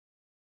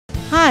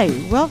Hi,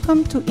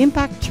 welcome to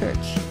Impact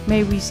Church.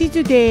 May we see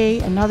today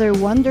another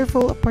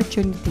wonderful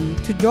opportunity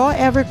to draw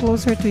ever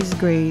closer to His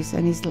grace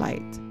and His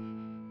light.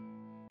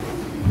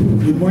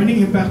 Good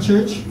morning, Impact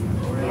Church.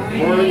 Good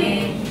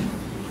morning.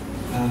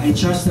 I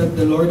trust that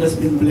the Lord has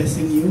been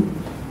blessing you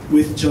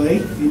with joy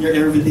in your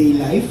everyday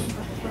life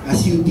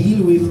as you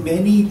deal with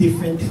many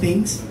different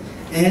things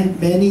and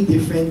many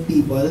different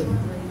people.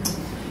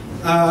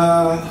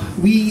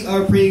 We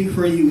are praying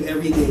for you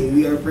every day.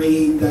 We are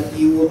praying that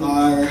you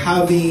are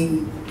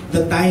having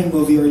the time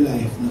of your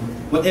life, no?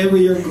 Whatever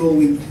you're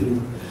going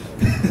through.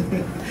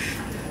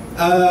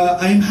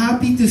 I'm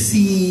happy to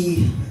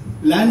see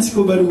Lance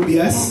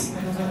Covarrubias,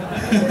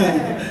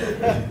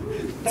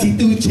 si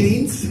 2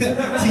 Chainz,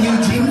 si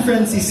Eugene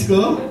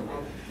Francisco,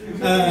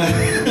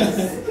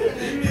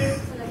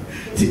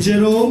 si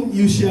Jerome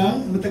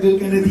Yusiang, matagal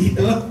ka na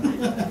dito,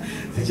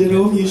 si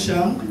Jerome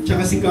Yusiang,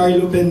 tsaka si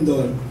Carlo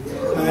Pendor.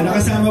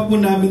 Nakasama po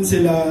namin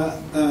sila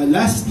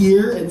last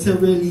year and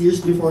several years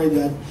before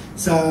that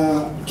sa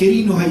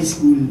Quirino High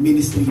School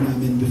ministry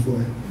namin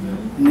before.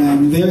 And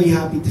I'm very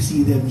happy to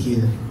see them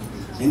here.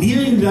 And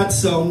hearing that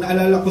song,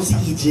 naalala ko si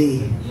EJ.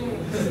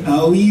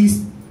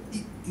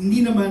 Hindi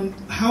naman,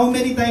 how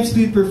many times do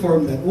we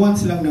perform that?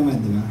 Once lang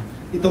naman, di ba?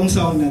 Itong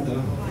song na to.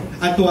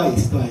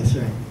 Twice,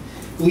 right.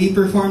 We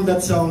performed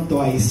that song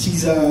twice.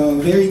 She's a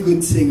very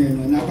good singer,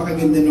 no?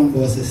 Napakaganda ng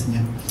boses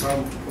niya.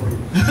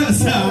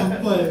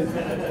 Sample.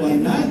 Why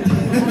not?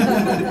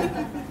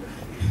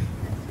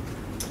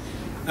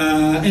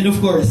 And of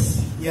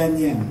course, yan.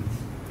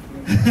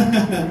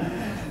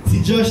 Si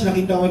Josh,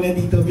 nakita ko na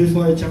dito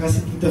before, tsaka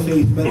si Tito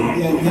Faith. But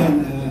yan.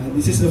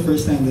 This is the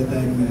first time that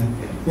I'm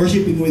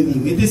worshiping with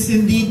you. It is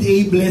indeed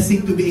a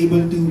blessing to be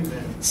able to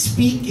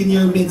speak in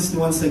your midst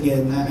once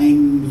again.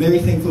 I'm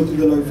very thankful to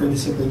the Lord for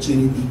this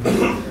opportunity.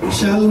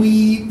 Shall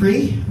we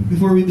pray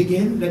before we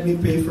begin? Let me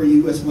pray for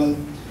you as well.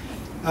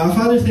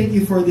 Father, thank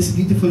you for this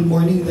beautiful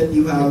morning that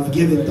you have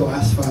given to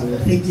us, Father.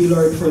 Thank you,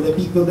 Lord, for the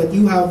people that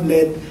you have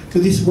led to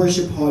this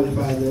worship hall,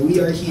 Father. We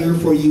are here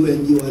for you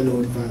and you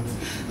alone, Father.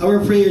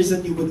 Our prayer is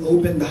that you would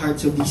open the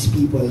hearts of these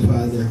people,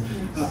 Father.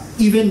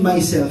 Even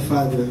myself,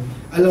 Father.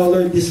 Allow,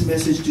 Lord, this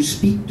message to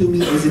speak to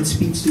me as it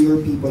speaks to your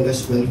people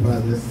as well,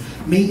 Father.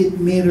 May it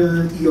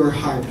mirror your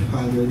heart,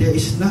 Father. There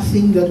is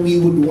nothing that we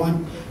would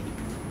want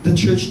the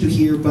church to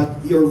hear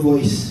but your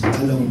voice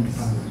alone,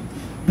 Father.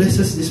 Bless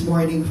us this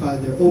morning,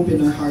 Father.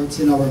 Open our hearts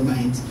and our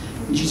minds.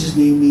 In Jesus'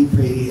 name we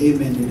pray.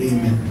 Amen and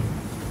amen.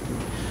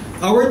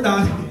 Our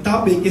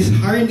topic is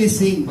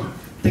harnessing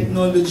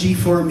technology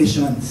for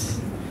missions.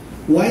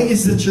 Why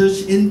is the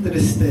church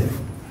interested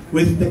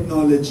with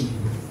technology?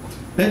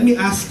 Let me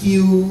ask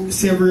you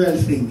several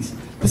things.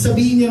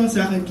 Sabihin niyo lang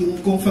sa akin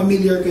kung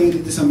familiar kayo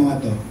dito sa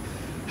mga to.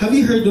 Have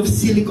you heard of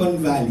Silicon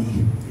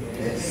Valley?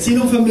 Yes.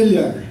 Sinong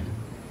familiar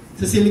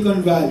sa Silicon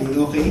Valley?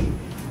 Okay.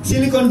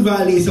 Silicon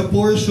Valley is a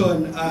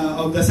portion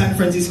of the San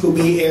Francisco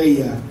Bay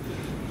Area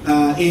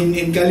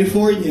in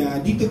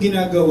California. Dito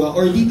ginagawa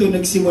or dito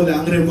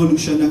nagsimula ang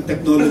revolution ng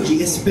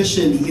technology,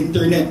 especially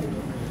internet.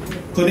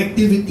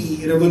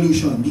 Connectivity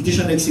revolution. Dito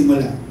siya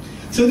nagsimula.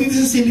 So dito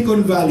sa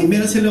Silicon Valley,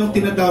 meron silang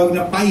tinatawag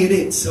na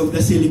Pirates of the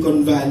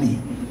Silicon Valley.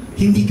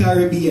 Hindi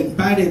Caribbean,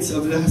 Pirates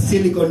of the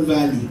Silicon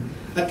Valley.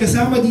 At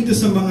kasama dito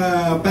sa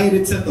mga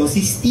pirates na to,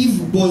 si Steve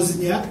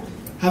Wozniak.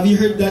 Have you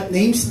heard that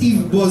name?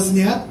 Steve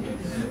Wozniak?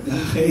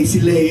 Okay, si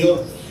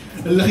Leo.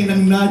 Ang laki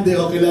ng nade,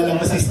 o kilala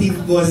mo si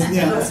Steve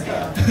Wozniak.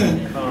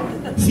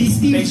 Si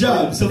Steve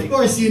Jobs. Of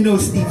course, you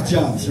know Steve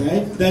Jobs,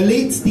 right? The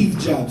late Steve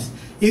Jobs.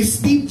 If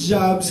Steve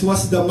Jobs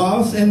was the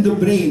mouth and the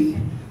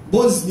brain,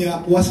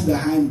 Wozniak was the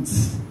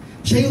hands.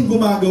 Siya yung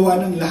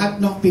gumagawa ng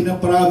lahat ng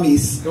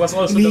pinapromise. He was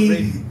also the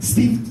brain.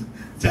 Steve,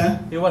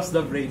 He was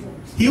the brain.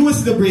 He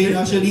was the brain,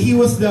 actually. He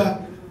was the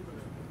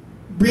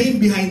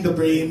brain behind the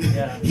brain.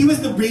 Yeah. He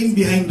was the brain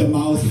behind the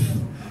mouth.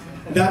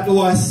 That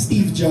was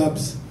Steve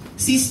Jobs.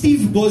 Si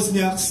Steve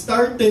Wozniak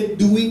started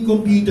doing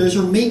computers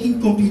or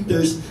making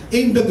computers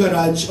in the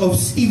garage of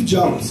Steve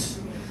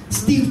Jobs.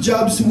 Steve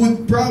Jobs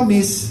would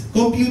promise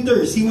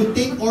computers. He would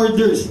take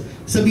orders.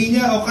 Sabihin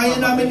niya, kaya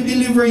namin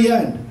i-deliver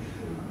yan.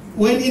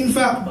 When in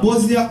fact,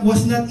 Wozniak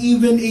was not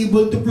even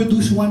able to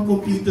produce one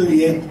computer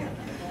yet.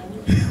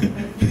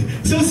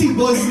 So si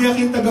Wozniak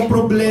yung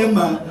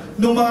taga-problema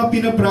ng mga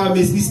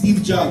pinapromise ni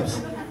Steve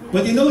Jobs.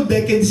 But you know,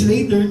 decades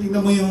later,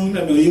 tingnan mo yung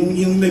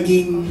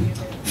naging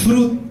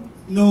fruit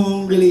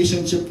ng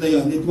relationship na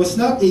yon. It was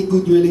not a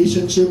good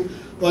relationship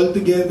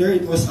altogether.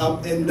 It was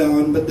up and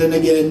down. But then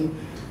again,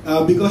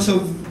 because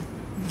of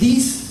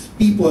these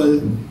people,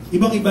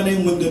 ibang-iba na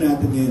yung mundo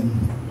natin ngayon.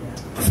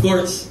 Of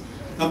course,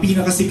 ang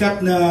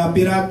pinakasikat na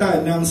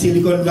pirata ng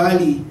Silicon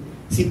Valley,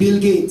 si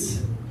Bill Gates.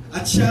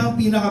 At siya ang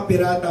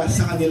pinakapirata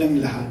sa kanilang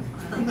lahat.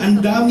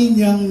 Ang dami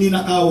niyang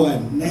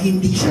ninakawan na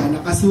hindi siya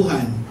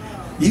nakasuhan.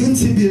 Yun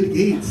si Bill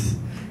Gates.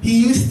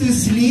 He used to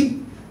sleep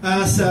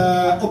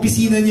sa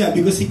opisina niya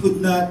because he could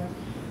not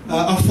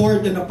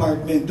afford an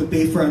apartment, to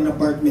pay for an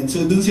apartment.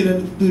 So doon sila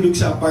natutulog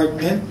sa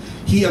apartment.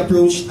 He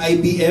approached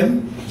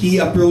IBM. He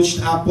approached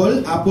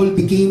Apple. Apple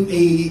became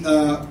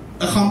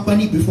a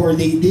company before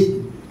they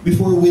did.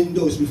 before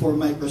Windows, before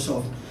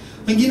Microsoft.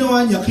 Ang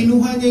ginawa niya,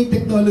 kinuha niya yung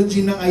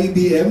technology ng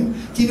IBM,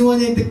 kinuha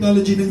niya yung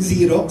technology ng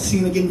Xerox,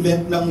 yung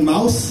nag-invent ng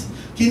mouse,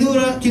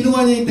 kinuha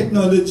niya yung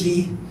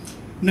technology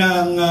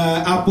ng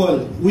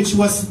Apple, which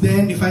was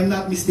then, if I'm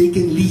not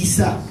mistaken,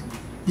 Lisa,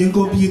 yung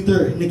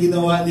computer na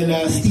ginawa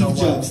nila Steve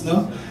Jobs,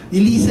 no?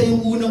 Yung Lisa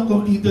yung unang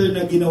computer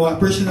na ginawa,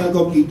 personal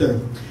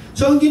computer.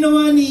 So ang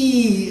ginawa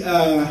ni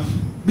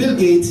Bill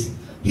Gates,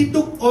 he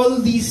took all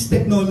these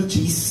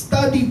technologies,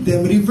 studied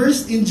them,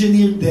 reverse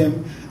engineered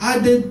them,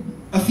 added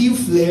a few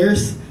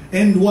flares,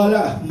 and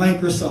voila,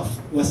 Microsoft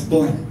was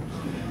born.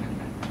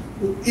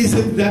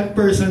 Isn't that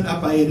person a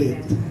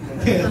pirate?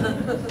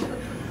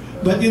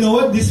 But you know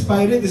what? This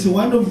pirate is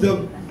one of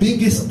the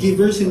biggest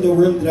givers in the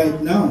world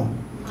right now.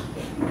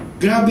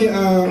 Grabe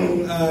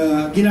ang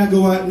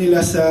ginagawa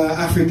nila sa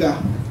Africa.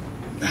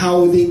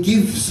 How they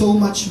give so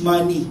much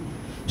money.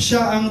 Siya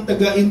ang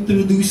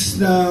taga-introduce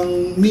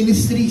ng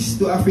ministries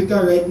to Africa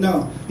right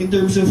now in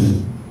terms of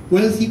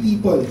wealthy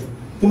people.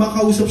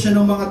 Kumakausap siya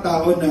ng mga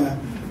tao na,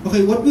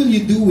 okay, what will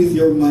you do with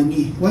your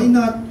money? Why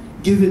not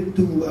give it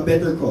to a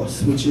better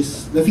cause, which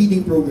is the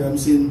feeding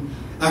programs in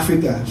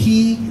Africa.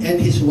 He and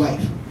his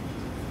wife.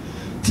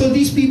 So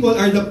these people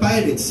are the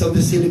pirates of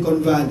the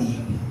Silicon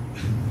Valley.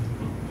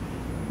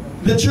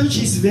 The church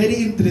is very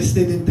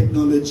interested in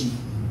technology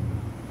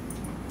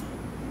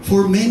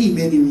for many,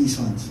 many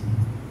reasons.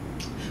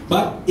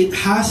 But it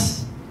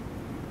has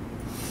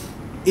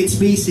its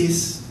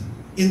basis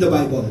in the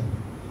Bible.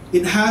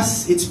 It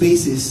has its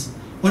basis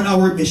on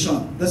our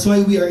mission. That's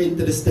why we are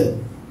interested.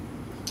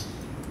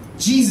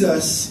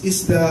 Jesus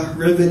is the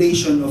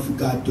revelation of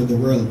God to the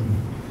world.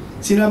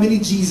 Sinabi ni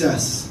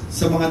Jesus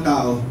sa mga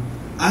tao,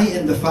 I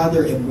and the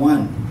Father am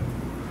one.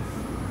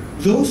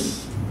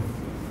 Those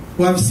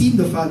who have seen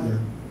the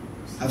Father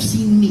have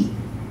seen me.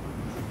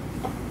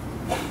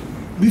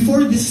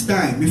 Before this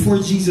time, before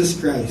Jesus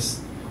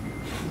Christ,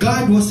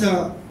 God was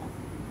a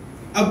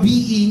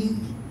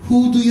being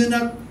who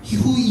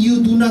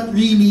you do not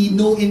really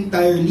know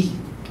entirely.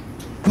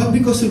 But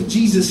because of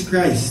Jesus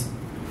Christ,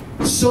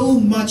 so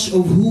much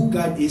of who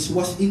God is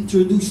was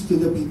introduced to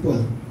the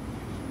people.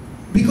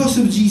 Because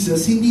of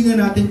Jesus, hindi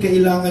na natin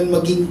kailangan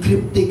maging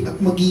cryptic at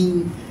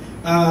maging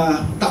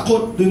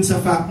takot dun sa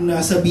fact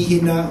na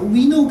sabihin na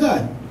we know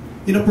God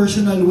in a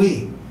personal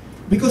way.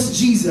 Because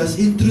Jesus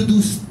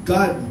introduced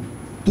God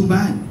to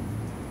man.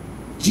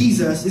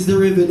 Jesus is the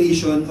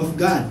revelation of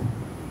God.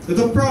 So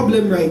the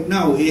problem right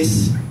now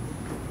is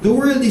the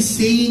world is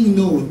saying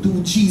no to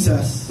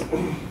Jesus.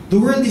 The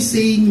world is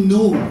saying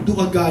no to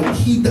a God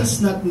He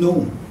does not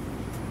know.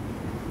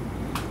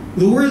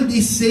 The world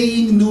is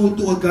saying no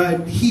to a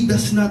God He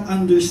does not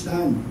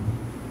understand.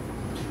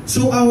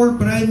 So our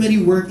primary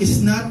work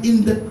is not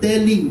in the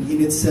telling in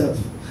itself.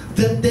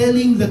 The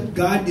telling that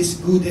God is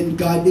good and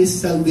God is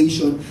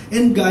salvation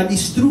and God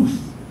is truth.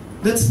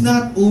 That's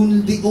not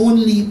the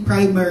only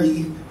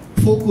primary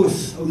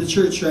focus of the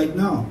church right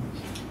now.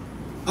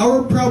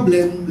 Our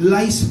problem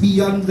lies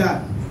beyond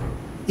that,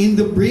 in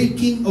the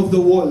breaking of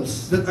the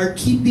walls that are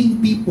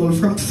keeping people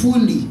from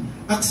fully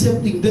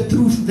accepting the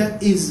truth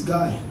that is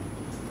God.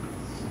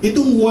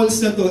 Itong walls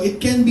na to,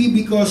 it can be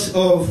because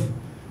of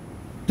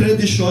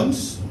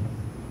traditions,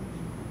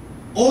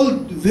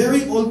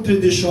 very old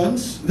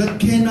traditions that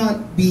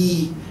cannot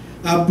be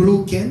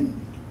broken.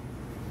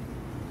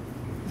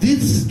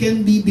 This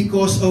can be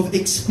because of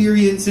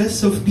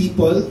experiences of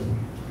people,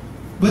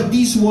 but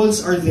these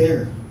walls are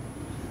there.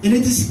 And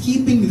it is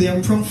keeping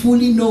them from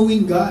fully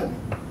knowing God.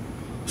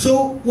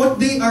 So,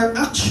 what they are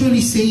actually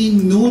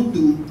saying no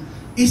to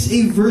is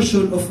a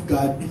version of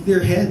God in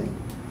their head.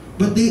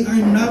 But they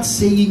are not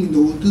saying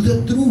no to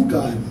the true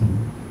God.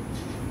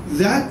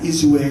 That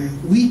is where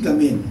we come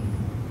in.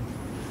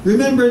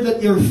 Remember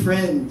that your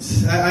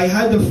friends, I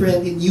had a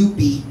friend in UP,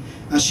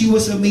 she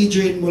was a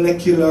major in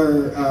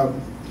molecular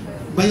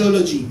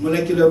biology.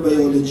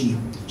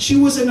 She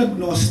was an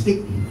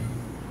agnostic.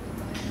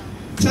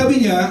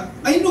 Sabi niya,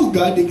 I know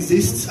God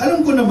exists.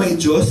 Alam ko na may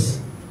Diyos.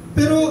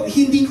 Pero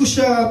hindi ko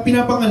siya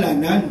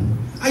pinapangalanan.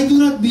 I do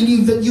not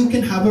believe that you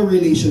can have a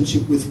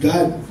relationship with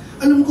God.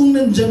 Alam kong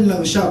nandyan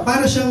lang siya.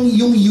 Para siyang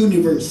yung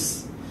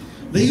universe.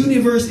 The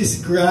universe is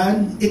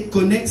grand. It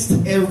connects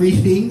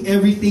everything.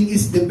 Everything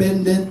is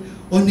dependent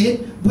on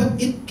it. But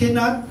it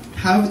cannot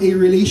have a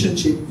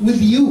relationship with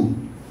you.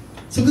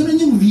 So ganun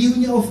yung view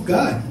niya of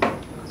God.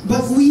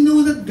 But we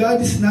know that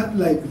God is not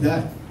like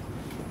that.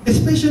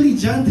 Especially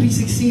John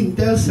 3:16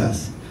 tells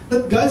us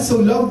that God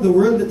so loved the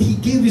world that He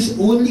gave His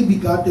only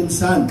begotten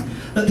Son,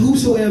 that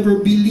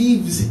whosoever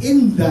believes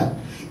in that,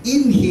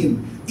 in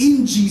Him,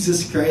 in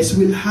Jesus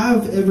Christ, will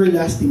have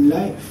everlasting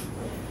life.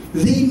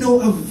 They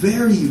know a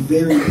very,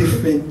 very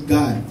different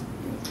God.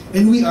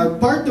 And we are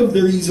part of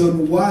the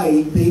reason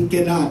why they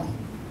cannot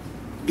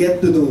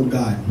get to know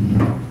God.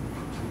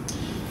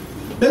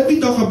 Let me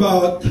talk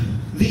about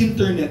the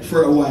internet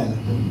for a while.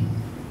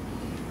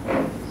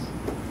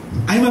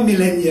 I'm a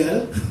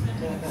millennial.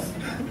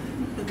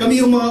 Kami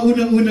yung mga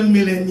unang-unang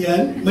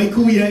millennial. My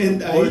kuya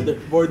and I.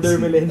 Border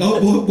millennial.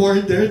 Oh,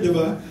 border, di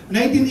ba?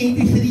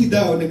 1983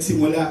 daw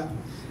nagsimula.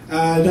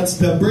 That's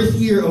the birth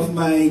year of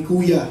my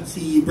kuya,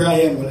 si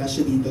Brian. Wala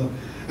siya dito.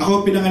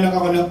 Ako, pinanganak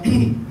ako ng...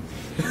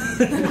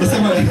 Basta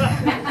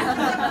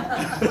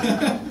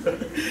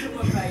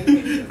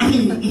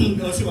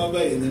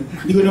sumabay.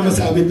 Hindi ko na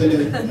masabi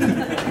talaga.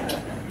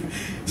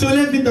 So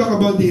let me talk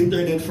about the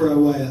internet for a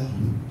while.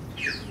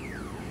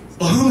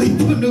 Oh, may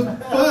tulog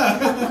pa!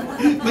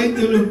 May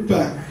tulog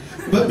pa.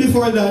 But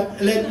before that,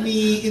 let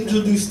me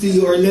introduce to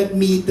you, or let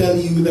me tell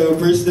you the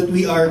verse that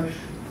we are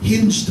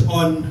hinged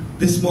on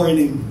this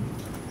morning.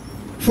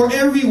 For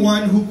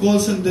everyone who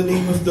calls on the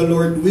name of the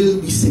Lord will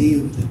be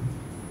saved.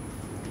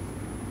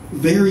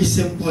 Very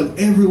simple.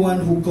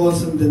 Everyone who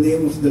calls on the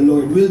name of the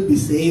Lord will be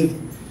saved.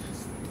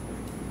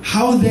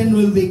 How then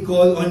will they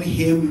call on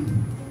Him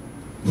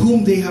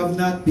whom they have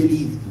not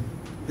believed?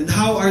 And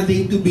how are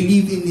they to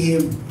believe in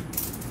Him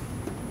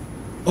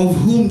of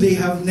whom they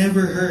have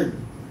never heard?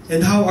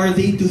 And how are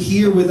they to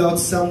hear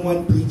without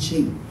someone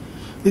preaching?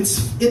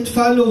 It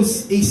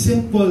follows a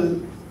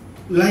simple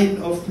line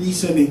of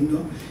reasoning,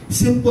 no?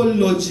 Simple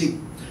logic.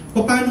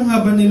 Paano nga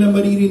ba nila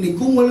maririnig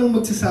kung walang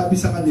magsasabi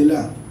sa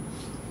kanila?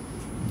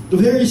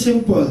 Very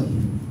simple.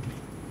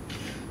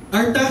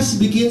 Our task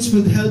begins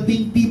with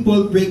helping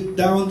people break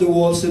down the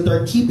walls that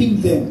are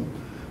keeping them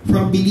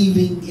from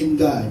believing in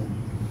God.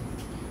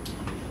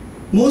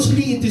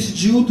 Mostly it is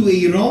due to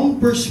a wrong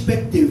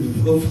perspective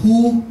of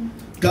who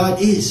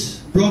God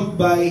is, brought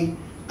by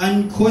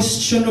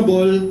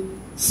unquestionable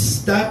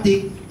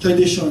static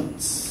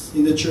traditions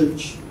in the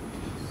church.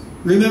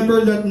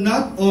 Remember that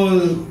not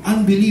all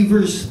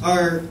unbelievers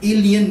are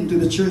alien to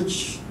the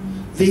church.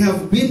 They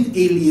have been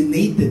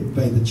alienated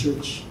by the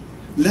church.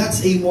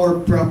 That's a more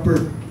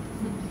proper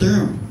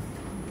term.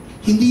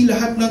 Hindi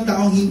lahat ng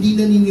taong hindi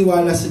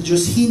naniniwala sa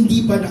Diyos,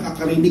 hindi pa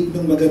nakakarinig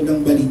ng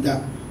magandang balita.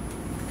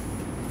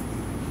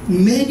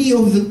 Many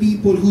of the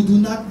people who do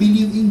not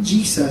believe in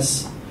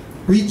Jesus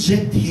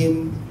reject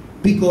Him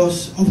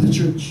because of the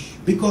church,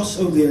 because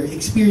of their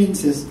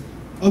experiences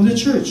of the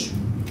church,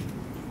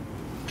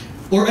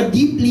 or a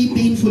deeply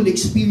painful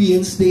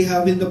experience they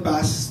have in the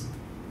past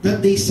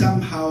that they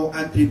somehow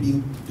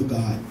attribute to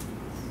God.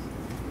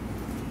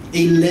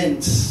 A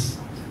lens,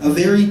 a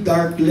very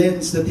dark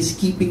lens that is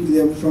keeping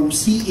them from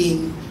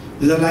seeing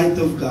the light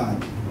of God.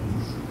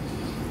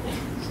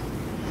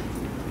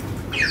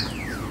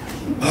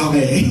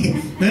 Okay.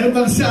 Meron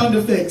pang sound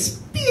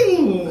effects.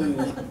 Pew!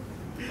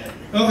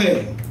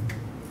 Okay.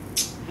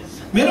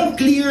 Merong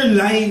clear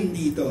line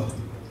dito.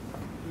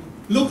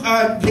 Look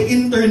at the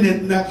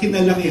internet na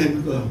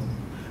kinalakihan ko.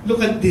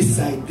 Look at this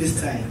side, this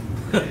side.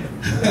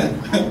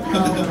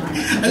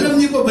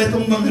 Alam niyo pa ba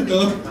itong mga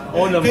to?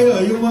 Oo naman.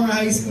 Kayo, yung mga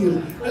high school.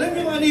 Alam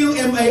niyo ano yung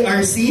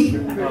MIRC?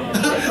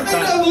 Ay,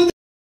 naabot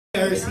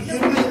MIRC.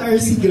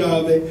 MIRC,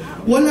 grabe.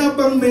 Wala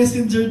pang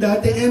messenger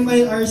dati.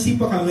 MIRC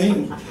pa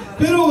kami.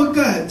 Pero wag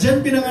ka.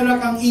 Diyan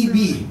pinanganak ang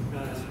EB.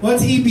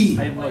 What's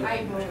EB?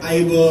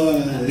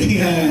 Eyeball.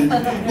 Yan.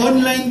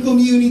 Online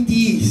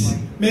communities.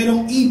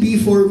 Merong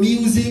EB for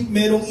music,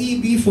 merong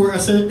EB for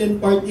a certain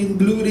part in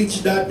Blue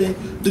Ridge dati.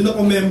 Doon ako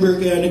member,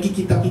 kaya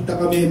nakikita-kita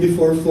kami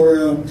before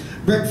for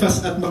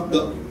breakfast at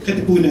McDo,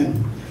 Katipunan.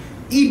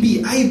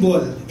 EB,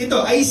 eyeball.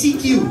 Ito,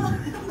 ICQ.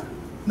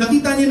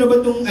 Nakita niyo na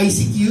ba itong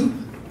ICQ?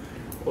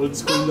 Old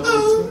school na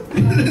old school.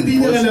 Hindi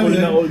nyo alam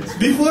na.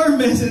 Before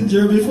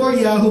Messenger, before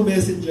Yahoo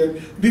Messenger,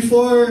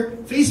 before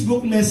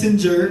Facebook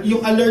Messenger,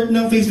 yung alert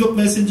ng Facebook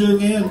Messenger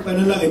ngayon,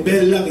 paano lang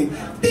bell lang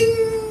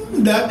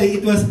Ting!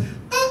 Dati, it was,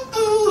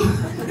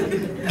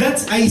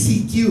 that's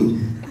ICQ.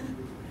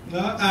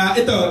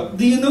 Ito,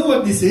 do you know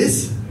what this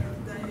is?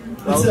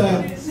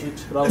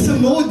 It's a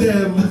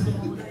modem.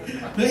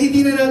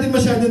 Hindi na natin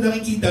masyado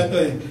nakikita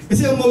to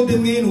Kasi ang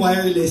modem ngayon,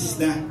 wireless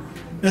na.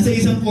 Nasa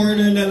isang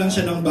corner na lang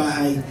siya ng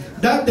bahay.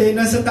 Dati,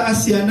 nasa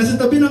taas yan, nasa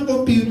tabi ng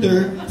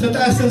computer, sa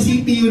taas ng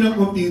CPU ng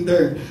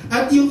computer.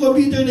 At yung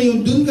computer na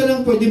yun, dun ka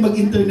lang pwede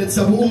mag-internet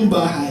sa buong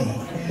bahay.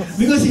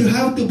 Because you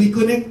have to be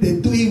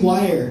connected to a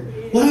wire.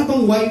 Wala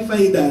pang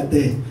wifi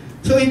dati.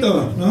 So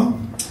ito, no?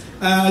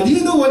 Do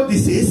you know what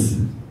this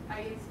is?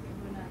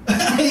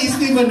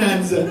 ISP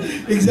Bonanza.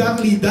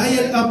 Exactly,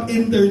 dial-up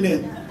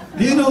internet.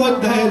 Do you know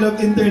what dial-up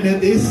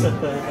internet is?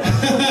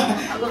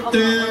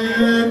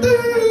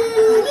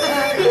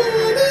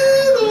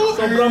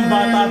 Sobrang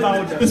bata tao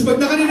dyan. Tapos pag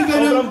nakarinig ka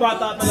Sobrang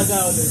bata talaga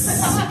ako.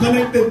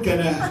 connected ka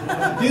na.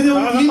 You know,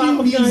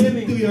 yung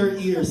music to your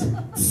ears.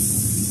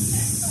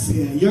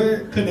 Yeah,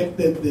 you're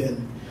connected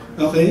then.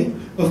 Okay?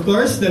 Of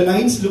course, the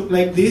lines look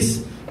like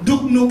this.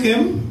 Duk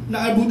Nukem.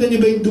 Naabutan niyo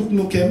ba yung Duk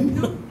Nukem?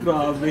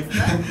 Grabe.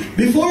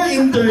 Before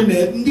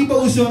internet, hindi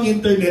pa uso ang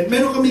internet,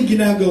 meron kami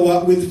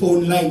ginagawa with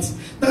phone lines.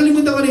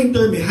 Nakalimutan ko na yung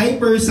term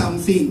hyper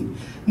something.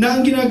 Na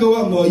ang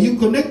ginagawa mo, you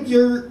connect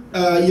your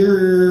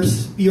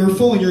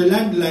phone, your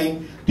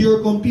landline, to your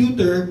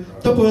computer,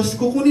 tapos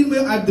kukunin mo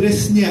yung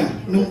address niya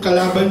nung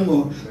kalaban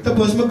mo,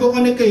 tapos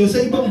magko-connect kayo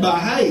sa ibang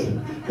bahay.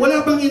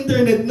 Wala pang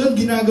internet nun,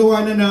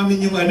 ginagawa na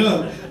namin yung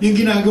yung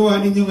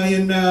ginagawa ninyo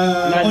ngayon na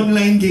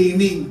online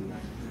gaming.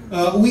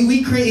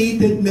 We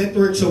created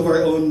networks of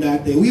our own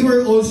dati. We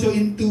were also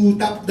into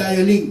tap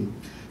dialing.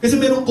 Kasi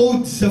merong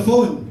codes sa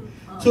phone.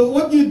 So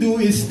what you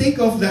do is take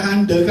off the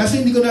handle,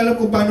 kasi hindi ko na alam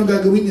kung paano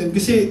gagawin yun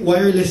kasi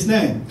wireless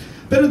na eh.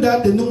 Pero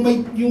dati, nung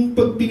may yung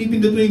pag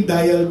pinipindot mo yung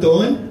dial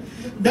tone,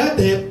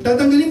 dati,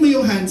 tatanggalin mo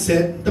yung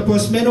handset,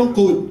 tapos merong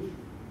code.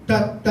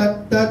 Tat,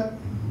 tat, tat,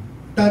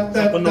 tat,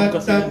 tat, tat,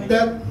 tat,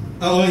 tat.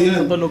 Oo,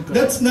 yan.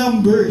 That's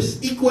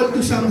numbers. Equal to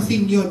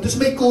something yun. Tapos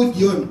may code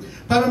yun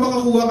para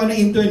makakuha ka ng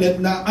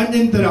internet na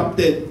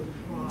uninterrupted.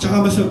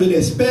 Tsaka mas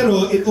mabilis.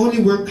 Pero it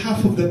only worked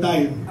half of the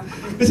time.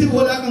 Kasi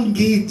wala kang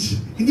gauge.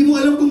 Hindi mo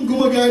alam kung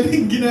gumagana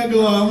yung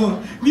ginagawa mo.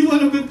 Hindi mo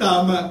alam kung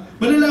tama.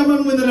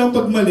 Malalaman mo na lang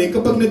pag mali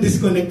kapag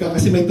na-disconnect ka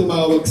kasi may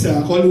tumawag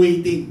sa call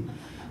waiting.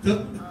 So,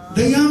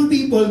 the young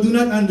people do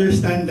not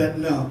understand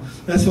that now.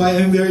 That's why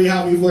I'm very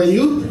happy for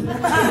you.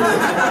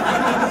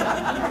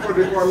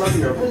 Hindi ko alam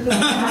yan.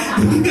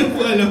 Hindi ko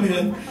alam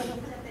yan.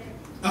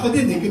 Ako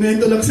din eh,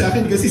 kinento lang sa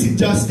akin kasi si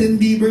Justin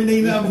Bieber na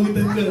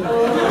inaabutan ko.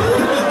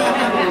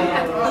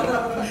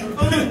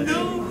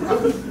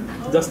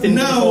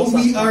 Now,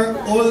 we are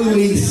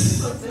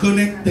always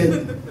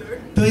connected.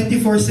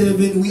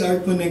 24/7, we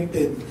are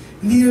connected.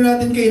 Hindi na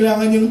natin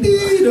kailangan yung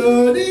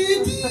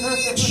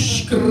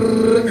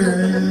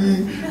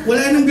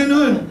wala nang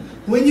ganon.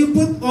 When you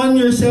put on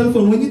your cell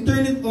phone, when you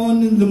turn it on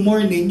in the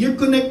morning, you're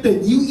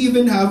connected. You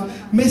even have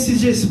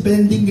messages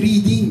pending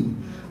reading.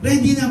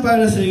 Ready na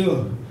para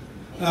sa'yo.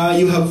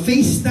 You have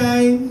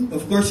FaceTime.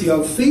 Of course, you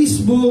have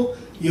Facebook.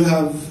 You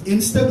have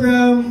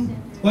Instagram.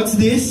 What's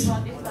this?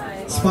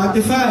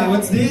 Spotify.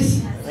 What's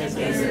this?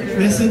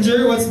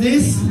 Messenger. What's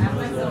this?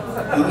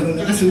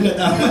 Nakasulat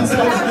ako.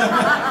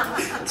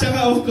 Tsaka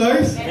of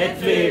course,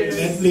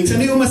 Netflix.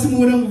 Ano yung mas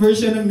murang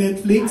version ng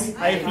Netflix?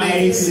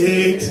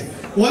 iFlix.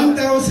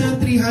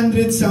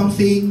 1,300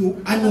 something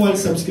annual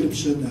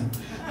subscription na.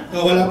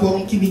 Wala po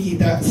akong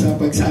kinikita sa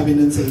pagsabi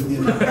nun sa inyo.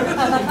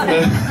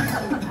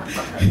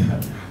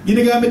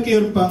 Ginagamit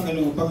kayo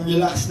pang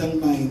relax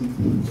ng mind.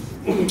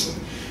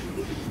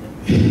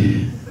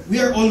 We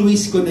are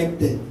always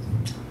connected.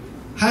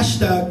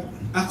 Hashtag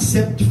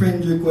accept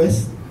friend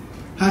request.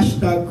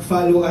 Hashtag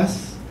follow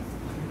us.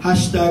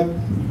 Hashtag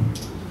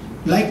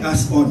like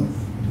us on.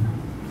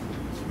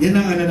 Yan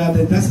ang ano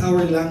natin. That's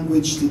our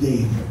language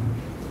today.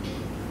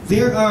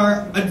 There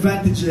are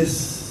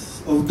advantages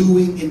of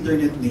doing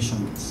internet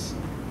missions.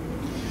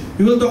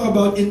 We will talk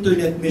about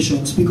internet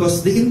missions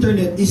because the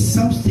internet is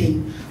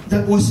something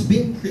that was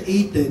being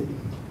created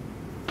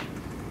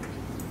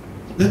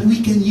that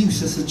we can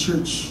use as a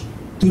church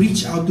to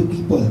reach out to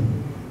people.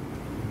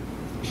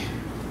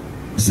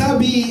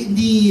 Sabi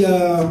ni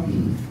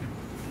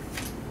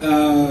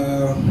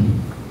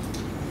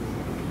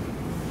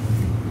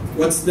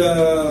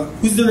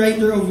who's the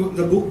writer of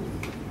the book?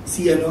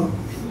 Si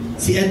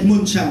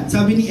Edmund Chan.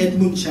 Sabi ni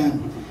Edmund Chan,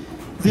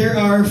 there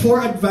are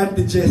 4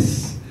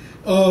 advantages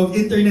of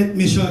internet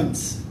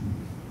missions.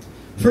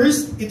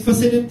 First, it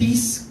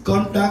facilitates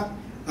contact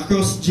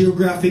across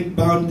geographic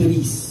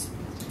boundaries.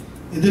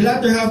 In the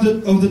latter half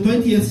of the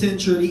 20th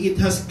century,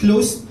 it has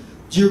closed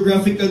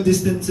geographical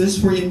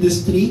distances for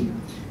industry,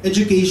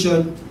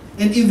 education,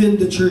 and even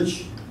the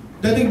church.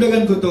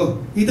 Dadagdagan ko to.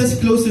 It has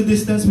closed the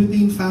distance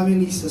between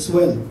families as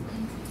well.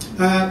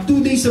 2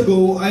 days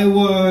ago, I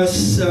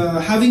was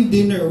having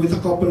dinner with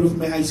a couple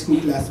of my high school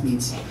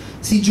classmates.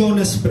 Si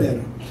Jonas Prer.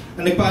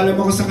 Nagpaalam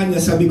ako sa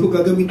kanya, sabi ko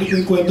gagamitin ko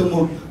yung kwento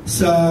mo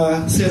sa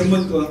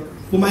sermon ko.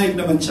 Pumayag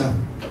naman siya.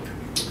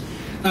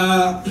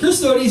 Her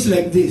story is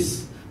like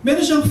this.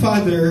 Meron siyang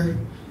father,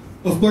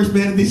 of course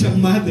meron din siyang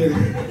mother.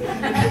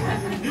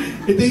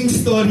 Ito yung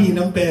story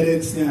ng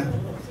parents niya.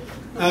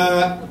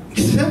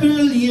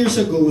 Several years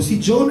ago,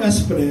 si John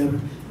Asper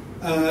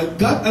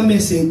got a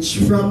message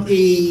from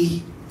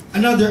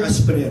another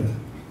Asper.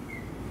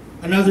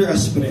 Another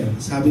Asper.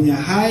 Sabi niya,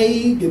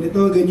 hi,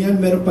 ganito, ganyan,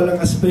 meron palang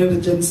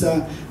Asper dyan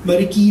sa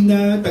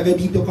Marikina, taga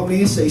dito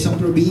kami sa isang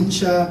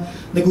probinsya,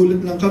 nagulat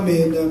lang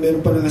kami na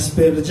meron palang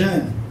Asper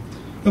dyan.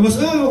 Tapos,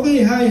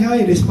 okay, hi,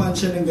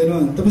 response siya ng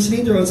gano'n. Tapos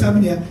later on,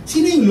 sabi niya,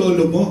 sino yung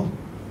lolo mo?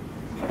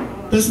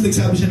 Tapos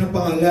nagsabi siya ng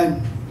pangalan.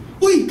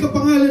 Uy,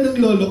 kapangalan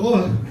ng lolo ko.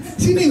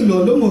 Sino yung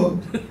lolo mo?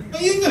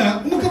 Ayun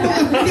nga,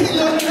 magkapangalan ng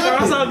lolo natin.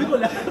 Kakasabi ko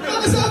lang.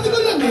 Kakasabi ko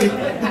lang eh.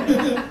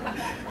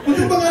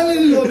 Magkapangalan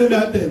ng lolo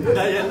natin.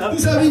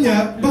 Sabi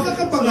niya,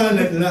 baka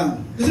kapangalan lang.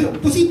 Kasi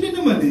posible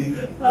naman eh.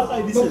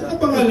 Baka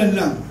kapangalan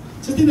lang.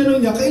 So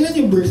tinanong niya, kailan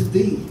yung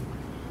birthday?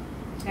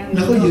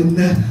 Naku, yun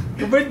na.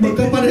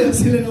 Magkapareho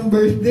sila ng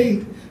birthday.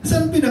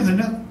 Saan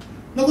pinanganak?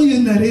 Naku,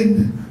 yun na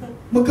rin.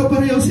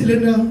 Magkapareho sila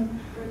ng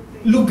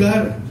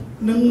lugar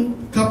ng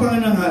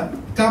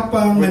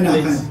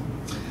kapanganakan.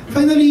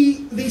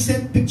 Finally, they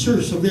sent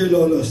pictures of their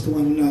lolos to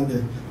one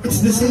another.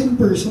 It's the same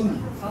person.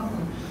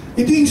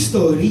 Ito yung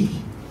story.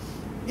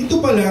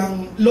 Ito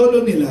palang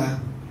lolo nila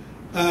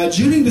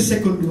during the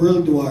Second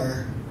World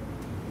War.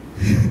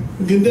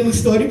 Ganda ng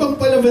story, pang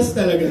palabas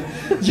talaga.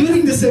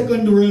 During the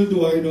Second World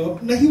War,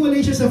 no, nahiwalay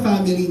siya sa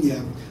family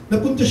niya.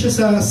 Napunta siya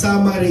sa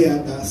Samar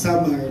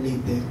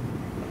Leyte.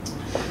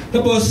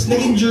 Tapos,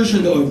 na-injure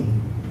siya doon.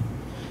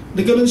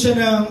 Nagkaroon siya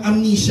ng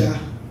amnesia.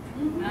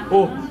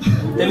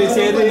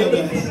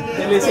 Teleserye.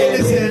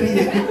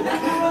 Teleserye.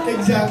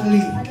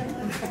 Exactly.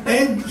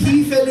 And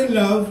he fell in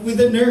love with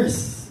a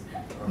nurse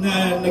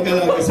na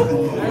nag-alaga sa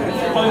kanya.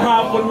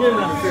 Panghapon yun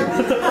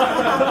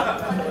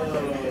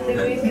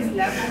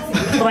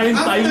Prime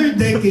time. After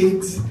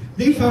decades,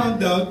 they found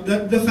out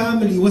that the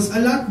family was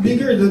a lot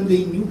bigger than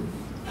they knew.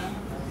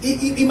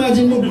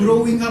 Imagine mo,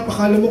 growing up,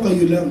 akala mo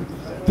kayo lang.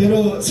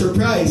 Pero,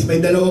 surprise, may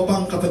dalawa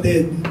pang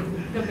kapatid.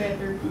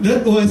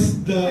 That was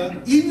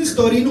yun yung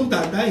story nung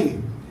tatay.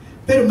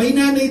 Pero may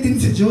nanay din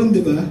si John,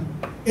 di ba?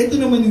 Ito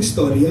naman yung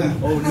storya.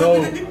 Oh no.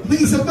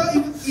 May isa pa,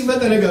 iba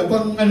talaga,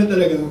 pang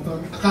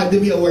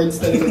Academy Awards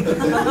talaga.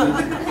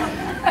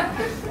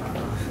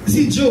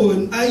 Si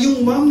John,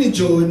 yung mom ni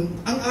John,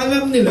 ang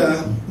alam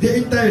nila,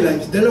 their entire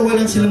lives, dalawa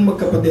lang silang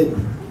magkapatid.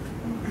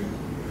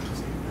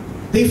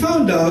 They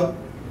found out,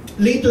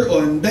 later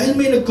on, dahil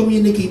may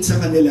nag-communicate sa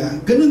kanila,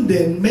 ganun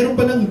din, meron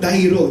palang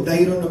Dairo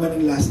naman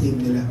ang last name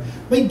nila.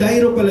 May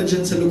Dairo pala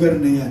dyan sa lugar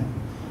na yan.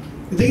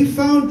 They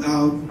found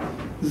out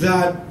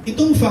that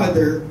itong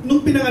father,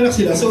 nung pinanganak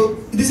sila, so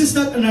this is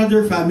not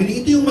another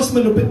family, ito yung mas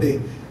malupit eh.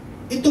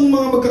 Itong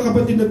mga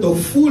magkakapatid na to,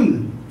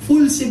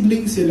 full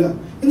siblings sila.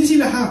 Hindi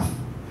sila half.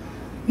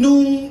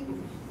 Nung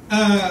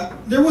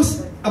there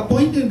was a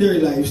point in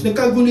their lives,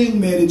 nagkagulo yung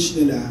marriage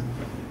nila,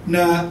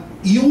 na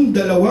yung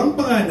dalawang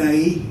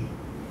panganay,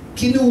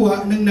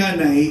 kinuha ng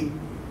nanay,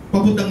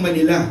 papuntang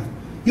Manila.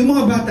 Yung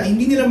mga bata,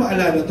 hindi nila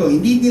maalala to,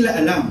 hindi nila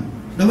alam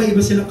na may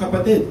iba silang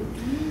kapatid.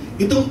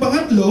 Itong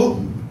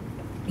pangatlo,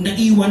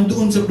 naiwan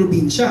doon sa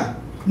probinsya,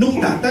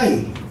 nung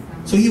tatay.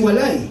 So,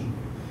 hiwalay.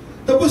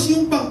 Tapos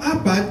yung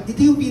pang-apat,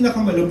 ito yung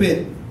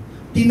pinakamalupit.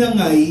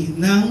 Tinangay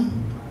ng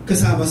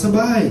kasama sa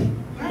bahay.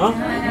 Huh?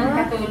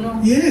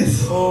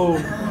 Yes. Oh.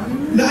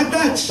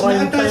 Na-attach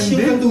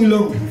yung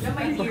katulong.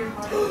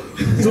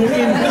 Zoom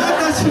in.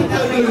 Na-attach yung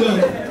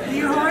katulong.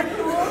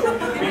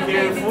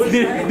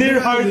 Dear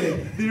heart.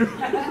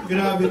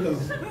 Grabe to.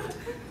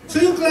 So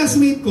yung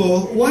classmate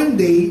ko, one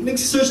day,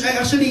 nag-search,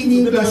 actually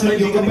hindi yung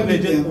classmate ko,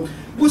 kapatid niya,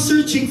 was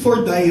searching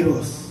for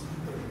Dairos.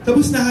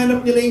 Tapos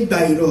nahanap nila yung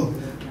Dairo.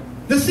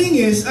 The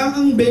thing is,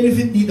 ang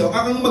benefit dito,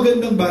 ang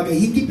magandang bagay,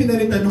 hindi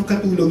pinalitan ng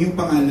katulong yung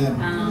pangalan.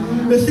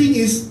 The thing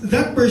is,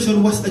 that person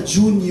was a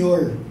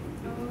junior.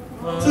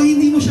 So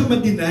hindi mo siya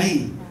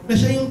ma-deny na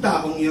siya yung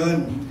taong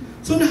yon.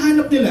 So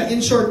nahanap nila, in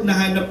short,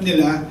 nahanap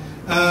nila,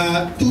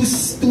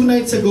 two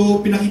nights ago,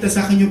 pinakita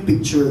sa akin yung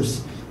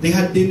pictures. They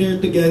had dinner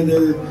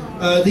together.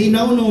 They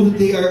now know that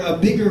they are a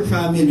bigger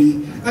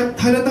family. At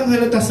halatang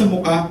halata sa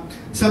mukha,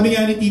 sabi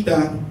nga ni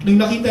tita, nung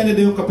nakita na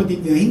daw yung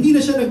kapatid niya, hindi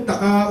na siya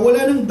nagtaka,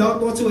 wala nang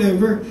doubt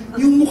whatsoever.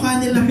 Yung mukha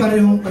nila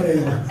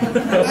parehong-pareho.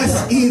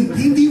 As in,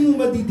 hindi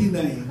mo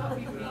madi-deny.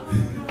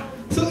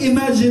 So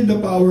imagine the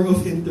power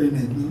of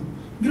internet. No?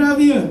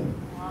 Grabe yun.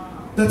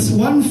 That's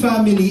one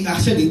family,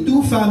 actually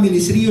two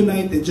families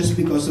reunited just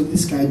because of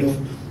this kind of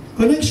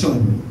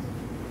connection.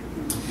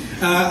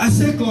 A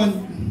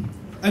second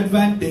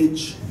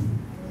advantage,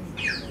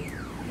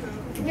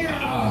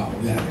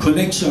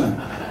 connection.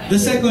 The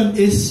second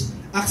is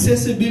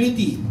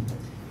accessibility.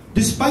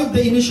 Despite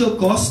the initial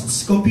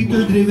costs,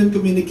 computer-driven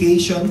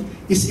communication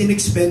is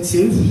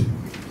inexpensive,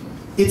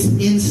 it's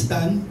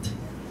instant,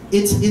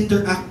 it's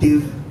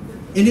interactive,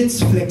 and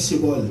it's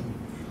flexible.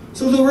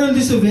 So the world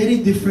is a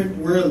very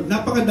different world.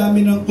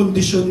 Napakadami ng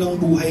kondisyon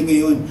ng buhay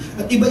ngayon.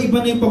 At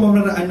iba-iba na yung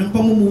pamamaraan ng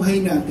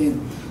pamumuhay natin.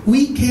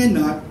 We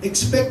cannot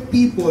expect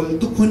people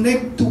to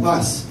connect to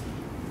us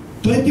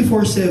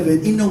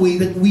 24/7 in a way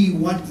that we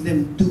want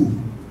them to.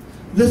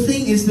 The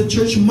thing is, the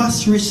church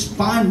must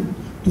respond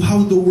to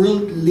how the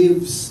world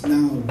lives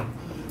now.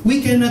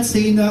 We cannot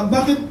say na,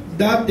 bakit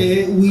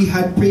dati we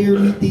had prayer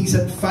meetings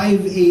at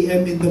 5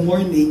 a.m. in the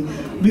morning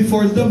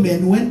before the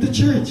men went to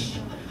church?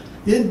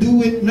 Then do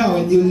it now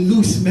and you'll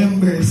lose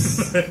members.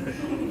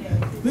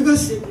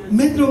 Because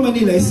Metro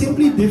Manila is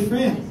simply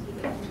different.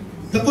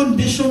 The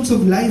conditions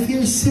of life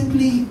here is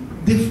simply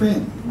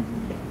different.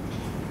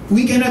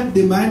 We cannot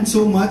demand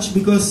so much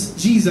because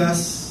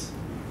Jesus,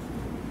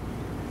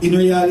 in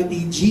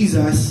reality,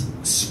 Jesus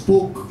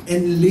spoke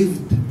and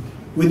lived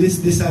with His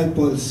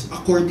disciples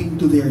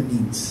according to their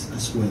needs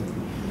as well.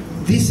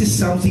 This is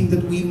something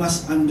that we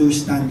must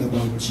understand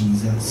about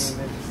Jesus.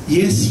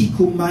 Yes, He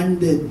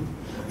commanded,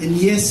 and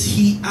yes,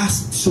 He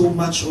asked so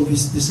much of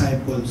His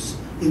disciples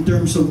in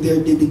terms of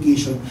their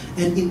dedication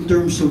and in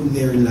terms of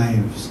their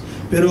lives.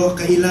 Pero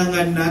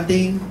kailangan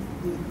nating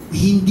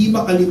hindi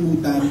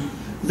makalimutan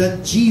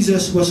that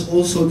Jesus was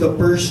also the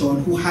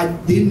person who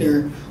had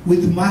dinner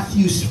with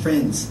Matthew's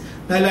friends.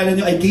 Naalala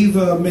nyo, I gave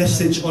a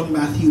message on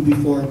Matthew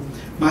before.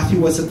 Matthew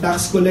was a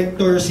tax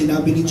collector.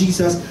 Sinabi ni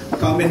Jesus,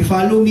 come and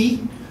follow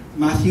me.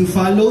 Matthew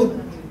followed.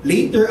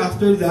 Later,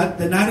 after that,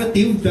 the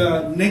narrative,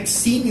 the next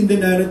scene in the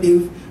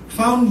narrative,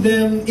 found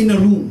them in a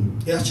room.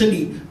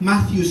 Actually,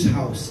 Matthew's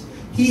house.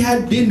 He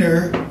had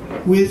dinner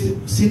with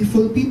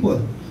sinful people.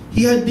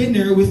 He had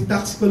dinner with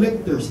tax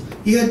collectors.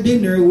 He had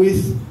dinner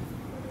with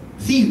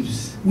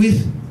thieves,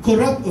 with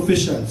corrupt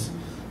officials.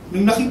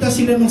 Nung nakita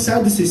sila ng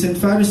Sadducees and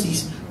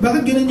Pharisees,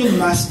 bakit ganun yung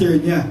master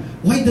niya?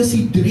 Why does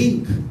he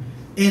drink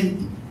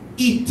and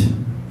eat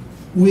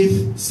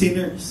with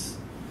sinners?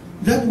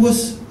 That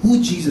was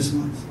who Jesus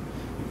was.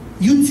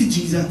 Yun si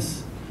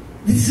Jesus.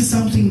 This is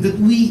something that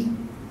we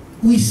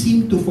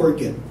seem to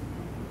forget.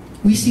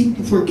 We seem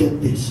to forget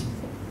this.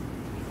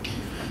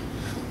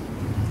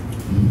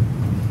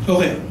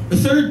 Okay. The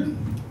third,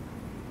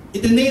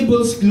 it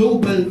enables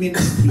global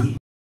ministry.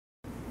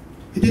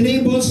 It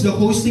enables the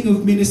hosting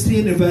of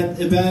ministry and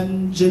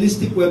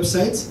evangelistic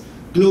websites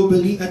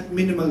globally at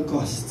minimal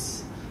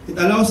costs. It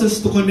allows us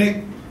to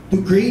connect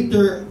to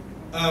greater,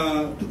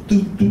 to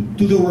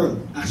the world,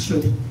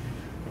 actually.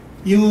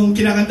 Yung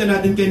kinakanta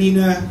natin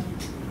kanina,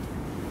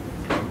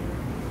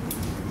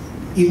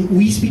 yung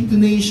We Speak to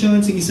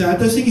Nations, yung isa.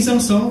 Tapos yung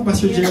isang song,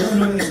 Pastor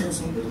Gerald, ano yung isang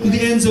song? To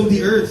the ends of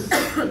the earth.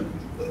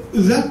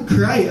 That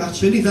cry,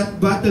 actually,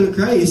 that battle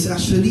cry is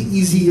actually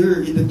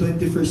easier in the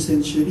 21st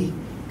century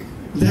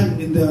than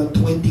in the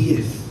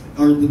 20th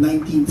or the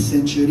 19th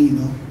century,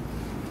 no?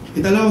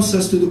 It allows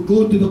us to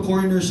go to the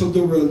corners of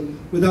the world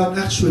without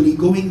actually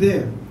going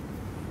there.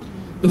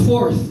 The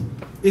fourth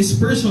is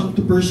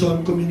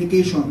person-to-person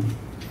communication.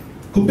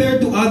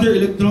 Compared to other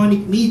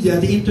electronic media,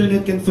 the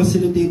internet can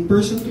facilitate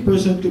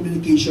person-to-person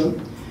communication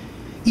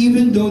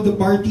even though the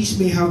parties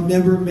may have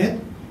never met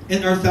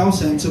and are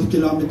thousands of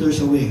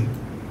kilometers away.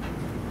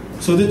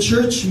 So the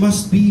church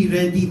must be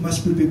ready,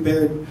 must be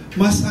prepared,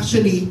 must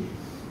actually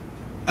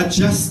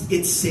adjust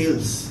its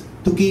sails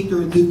to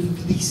cater to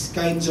these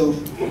kinds of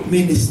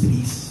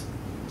ministries.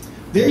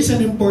 There is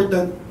an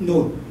important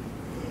note.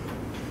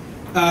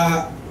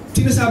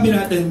 Sinasabi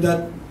natin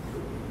that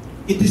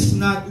it is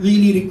not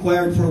really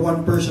required for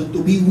one person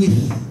to be with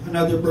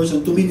another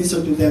person, to minister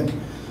to them.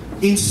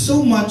 In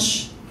so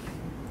much,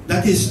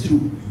 that is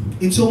true.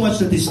 In so much,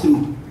 that is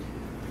true.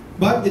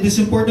 But it is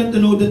important to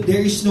know that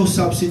there is no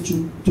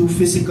substitute to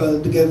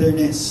physical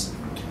togetherness.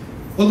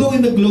 Although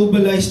in the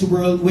globalized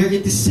world, where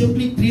it is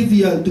simply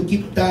trivial to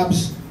keep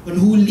tabs on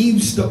who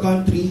leaves the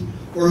country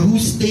or who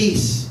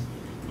stays,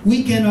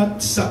 we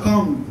cannot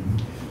succumb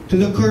to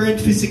the current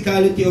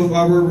physicality of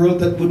our world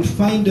that would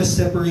find us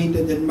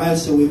separated and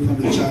miles away from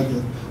each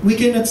other. We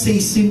cannot say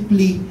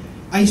simply,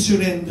 I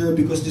surrender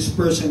because this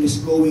person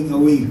is going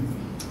away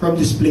from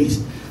this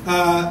place.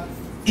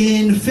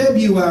 In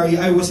February,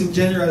 I was in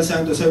General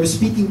Santos. I was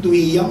speaking to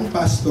a young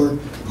pastor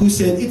who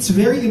said it's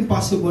very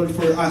impossible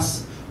for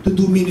us to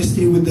do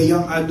ministry with the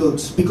young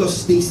adults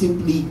because they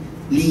simply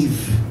leave.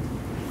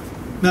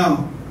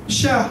 Now,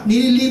 siya,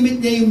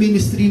 nililimit niya yung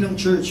ministry ng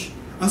church.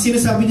 Ang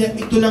sinasabi niya,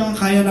 ito lang ang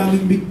kaya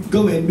namin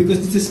gawin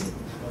because this is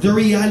the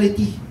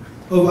reality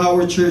of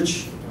our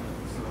church.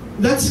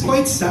 That's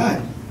quite sad.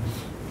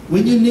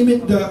 When you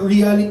limit the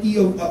reality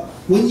of,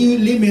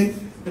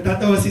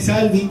 natatawa si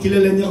Salvi,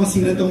 kilala niya kung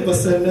sino tong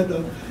pastor na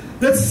to.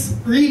 That's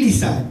really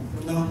sad.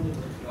 No?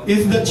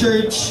 If the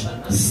church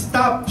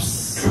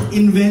stops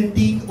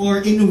inventing or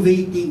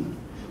innovating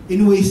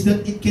in ways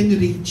that it can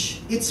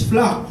reach its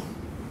flock.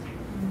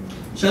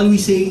 Shall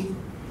we say,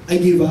 I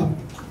give up?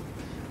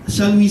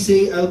 Shall we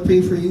say, I'll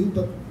pray for you,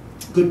 but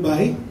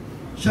goodbye?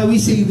 Shall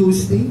we say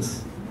those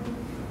things?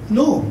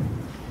 No.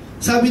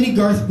 Sabi ni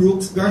Garth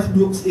Brooks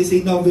is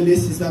a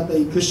novelist, he's not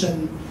a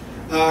Christian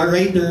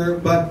writer,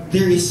 but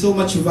there is so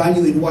much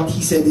value in what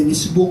he said in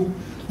his book,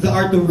 The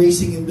Art of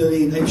Racing in the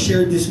Rain. I've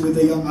shared this with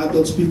the young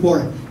adults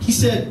before. He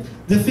said,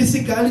 the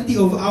physicality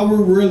of our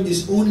world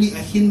is only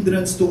a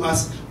hindrance to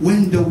us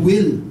when the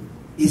will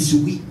is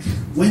weak.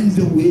 When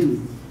the will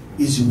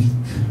is weak.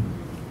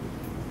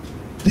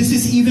 This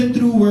is even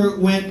true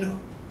when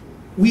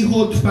we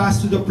hold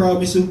fast to the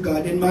promise of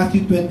God in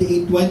Matthew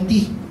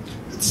 28:20.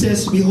 It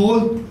says,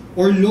 behold,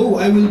 or lo,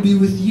 I will be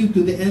with you to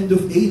the end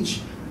of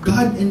age.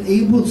 God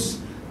enables.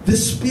 The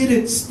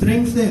Spirit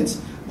strengthens.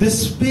 The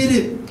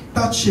Spirit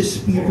touches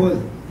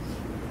people.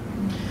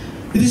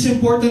 It is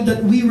important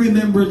that we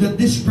remember that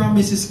this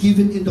promise is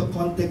given in the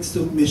context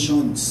of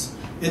missions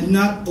and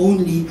not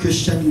only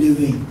Christian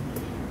living.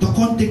 The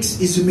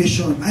context is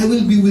mission. I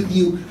will be with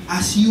you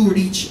as you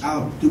reach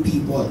out to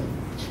people.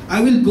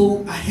 I will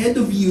go ahead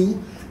of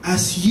you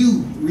as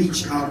you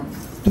reach out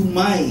to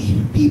my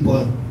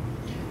people.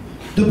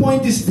 The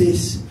point is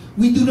this.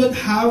 We do not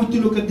have to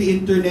look at the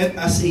internet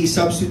as a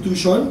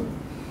substitution.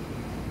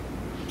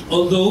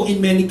 Although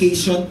in many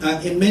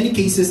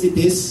cases it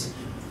is,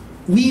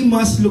 we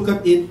must look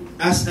at it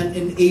as an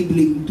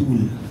enabling tool.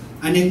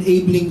 An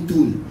enabling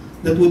tool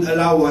that would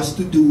allow us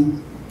to do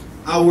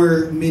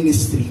our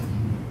ministry.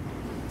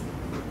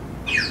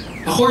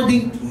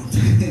 According to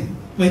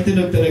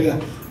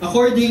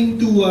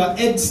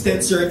Ed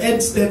Stetzer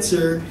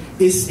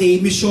is a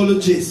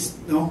mishologist,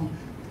 no?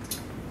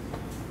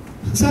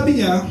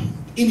 Sabi niya,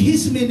 in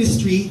his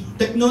ministry,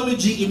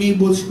 technology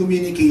enables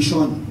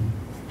communication.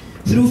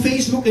 Through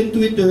Facebook and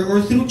Twitter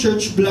or through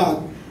church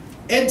blog,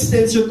 Ed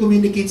Stetzer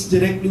communicates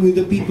directly with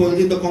the people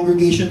in the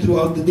congregation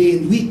throughout the day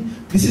and week.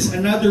 This is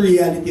another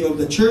reality of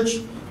the church.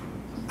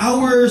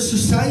 Our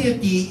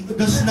society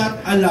does not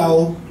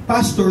allow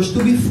pastors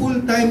to be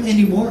full-time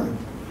anymore.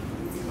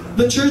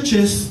 The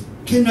churches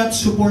cannot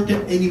support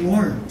it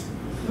anymore.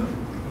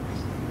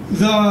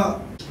 The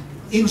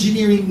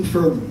engineering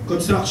firm,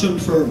 construction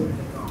firm,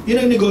 yun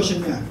ang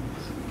negosyo niya.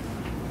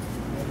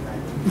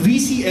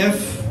 VCF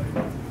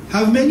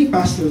have many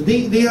pastors.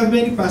 They have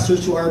many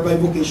pastors who are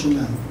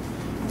bivocational.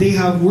 They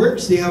have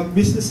works, they have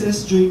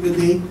businesses during the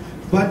day,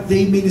 but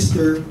they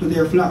minister to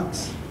their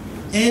flocks.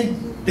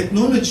 And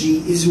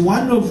technology is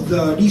one of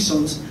the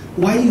reasons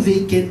why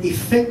they can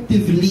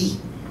effectively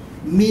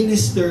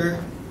minister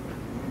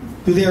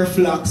to their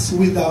flocks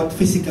without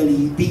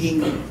physically being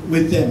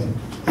with them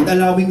and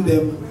allowing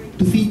them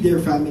to feed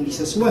their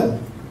families as well.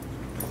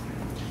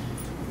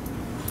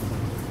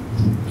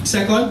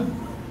 Second,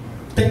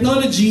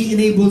 technology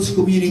enables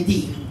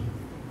community.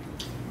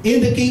 In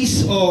the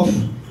case of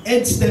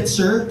Ed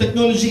Stetzer,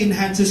 technology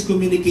enhances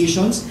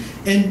communications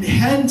and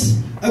hence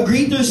a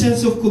greater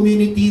sense of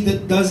community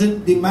that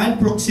doesn't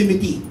demand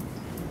proximity.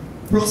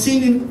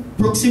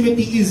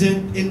 Proximity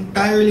isn't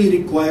entirely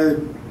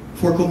required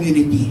for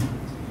community.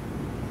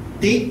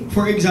 Take,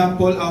 for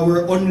example,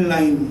 our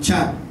online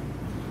chat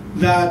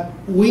that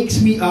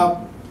wakes me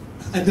up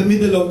at the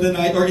middle of the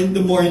night or in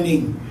the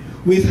morning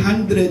with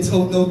hundreds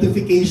of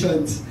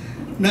notifications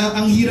na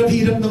ang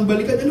hirap-hirap ng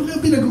balikan. Ano kaya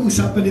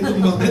pinag-uusapan nitong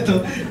mga ito?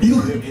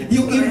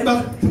 Yung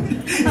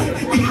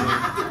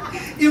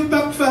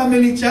impact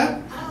family chat?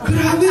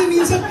 Grabe,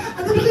 minsan,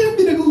 ano na kaya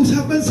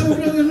pinag-uusapan?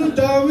 Sobrang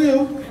dami,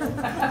 oh.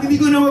 Hindi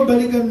ko na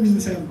mabalikan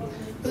minsan.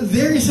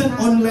 There is an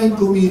online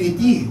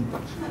community.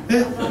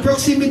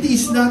 Proximity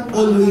is not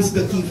always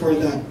the key for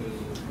that.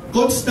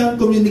 Constant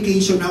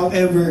communication,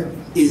 however,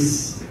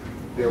 is.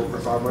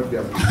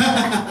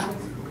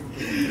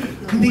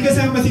 Hindi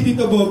kasama si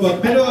Tito Bobot,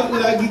 pero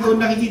lagi ko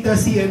nakikita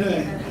si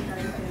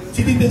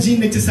si Tito Jean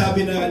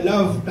nagsasabi na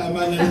love,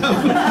 tama na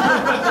love.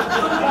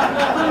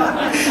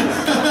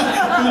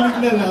 Tulog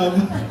na love.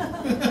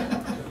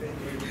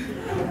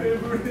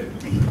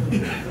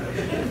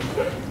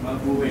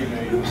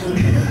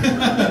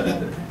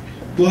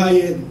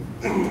 Buhayin.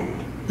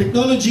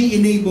 Technology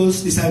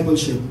enables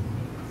discipleship.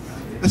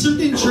 A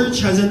certain church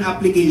has an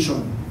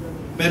application.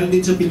 Meron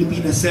din sa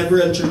Pilipinas,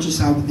 several churches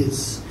have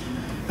this.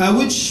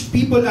 Which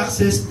people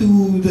access to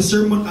the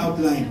sermon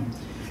outline.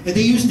 And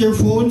they use their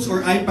phones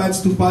or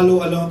iPads to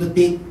follow along the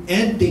take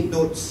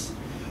notes.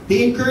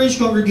 They encourage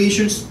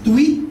congregations to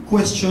tweet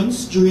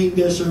questions during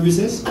their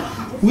services,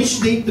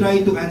 which they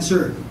try to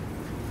answer.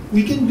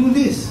 We can do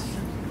this.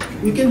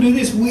 We can do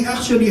this. We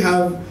actually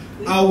have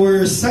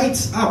our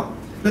sites up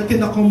that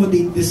can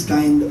accommodate this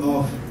kind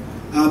of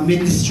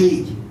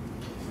ministry.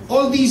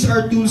 All these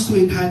are tools to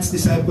enhance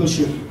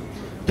discipleship.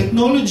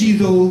 Technology,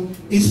 though,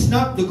 is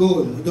not the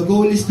goal. The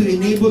goal is to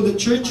enable the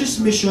church's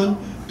mission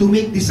to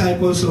make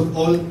disciples of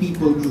all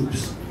people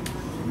groups.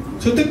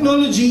 So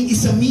technology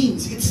is a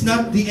means. It's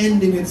not the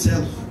end in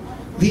itself.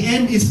 The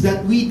end is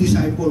that we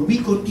disciple.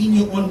 We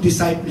continue on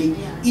discipling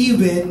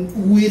even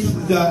with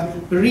the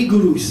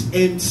rigorous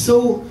and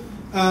so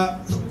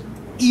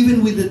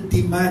even with the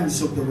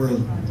demands of the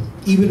world.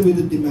 Even with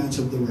the demands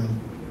of the world.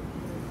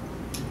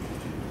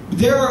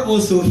 There are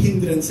also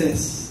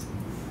hindrances.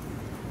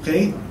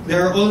 Okay?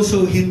 There are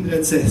also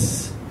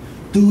hindrances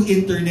to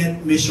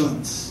internet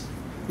missions.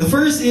 The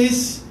first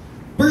is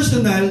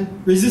personal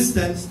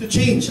resistance to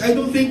change. I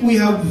don't think we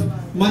have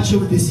much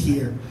of this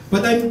here.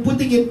 But I'm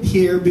putting it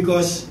here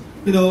because,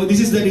 this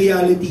is the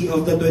reality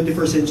of the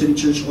 21st century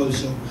church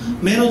also.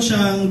 Meron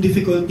siyang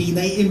difficulty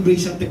na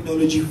i-embrace ang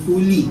technology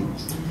fully.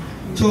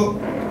 So,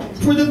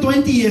 for the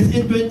 20th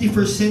and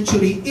 21st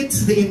century,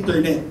 it's the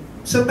internet.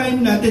 Sa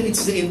time natin,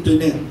 it's the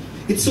internet.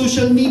 It's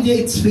social media,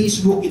 it's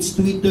Facebook, it's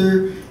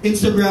Twitter,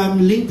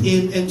 Instagram,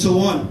 LinkedIn, and so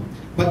on.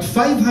 But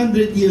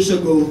 500 years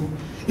ago,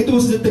 it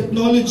was the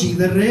technology,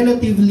 the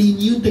relatively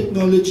new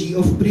technology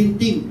of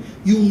printing,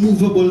 yung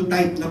movable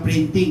type na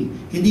printing,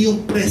 hindi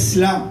yung press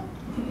lang.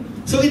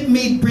 So it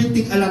made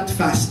printing a lot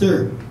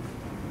faster.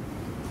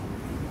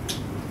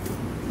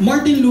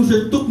 Martin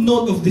Luther took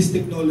note of this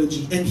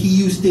technology and he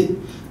used it.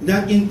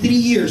 That in 3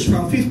 years,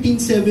 from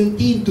 1517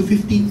 to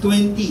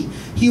 1520,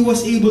 he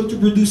was able to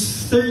produce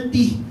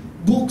 30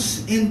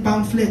 books and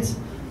pamphlets.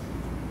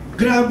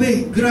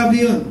 Grabe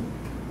yun.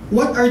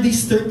 What are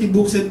these 30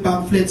 books and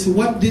pamphlets?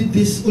 What did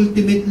this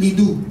ultimately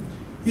do?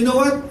 You know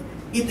what?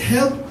 It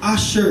helped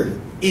usher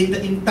in the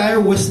entire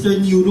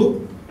Western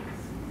Europe.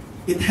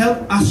 It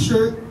helped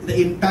usher the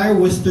entire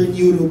Western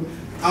Europe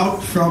out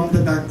from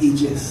the Dark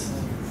Ages.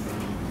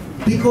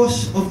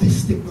 Because of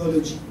this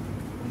technology.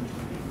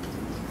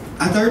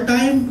 At our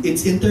time,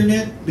 it's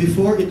internet.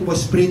 Before, it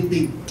was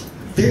printing.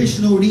 There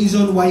is no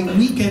reason why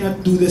we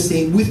cannot do the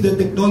same with the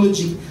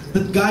technology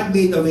that God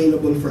made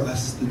available for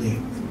us today.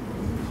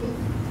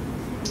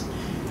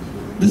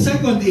 The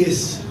second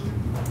is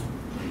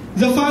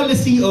the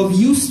fallacy of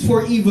used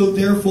for evil,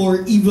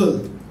 therefore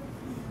evil.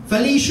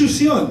 Fallacious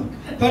yun.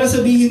 Para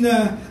sabihin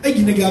na, ay,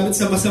 ginagamit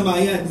sa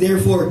masama yan.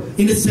 Therefore,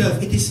 in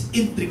itself, it is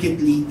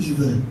intricately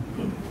evil.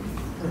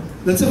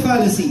 That's a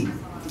fallacy.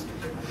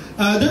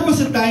 There was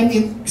a time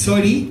in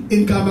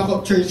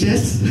Kamakop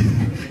churches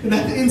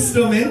that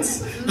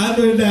instruments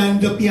other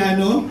than the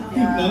piano,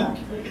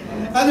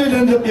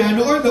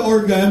 or the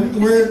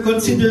organ were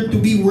considered to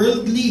be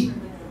worldly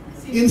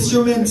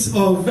instruments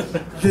of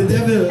the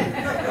devil.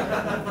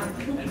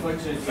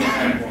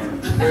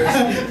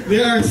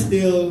 There are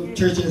still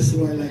churches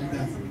who are like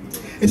that.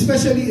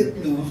 Especially,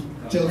 no,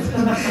 joke.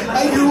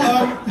 I grew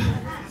up,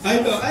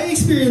 I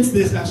experienced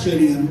this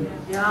actually.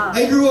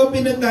 I grew up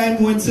in a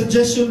time when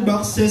suggestion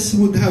boxes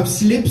would have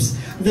slips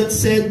that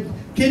said,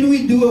 can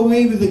we do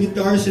away with the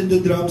guitars and the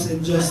drums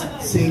and just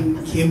sing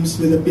hymns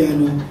with the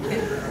piano?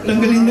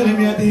 Tanggalin na lang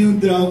natin yung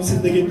drums and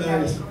the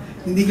guitars.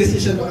 Hindi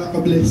kasi siya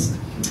nakaka-bless.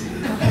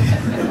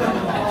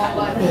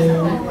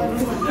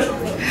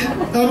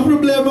 Ang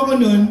problema ko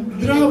nun,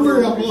 drummer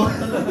ako.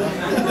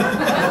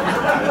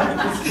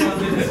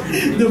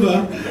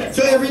 Diba?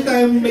 So every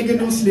time may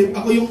ganung slip,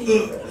 ako yung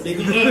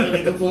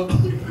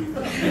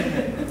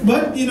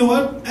But you know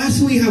what?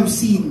 As we have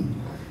seen,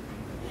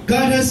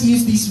 God has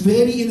used these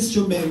very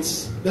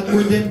instruments that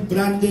were then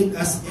branded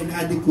as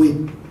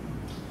inadequate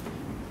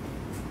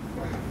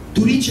to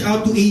reach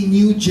out to a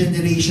new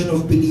generation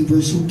of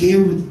believers who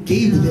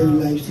gave their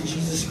lives to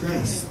Jesus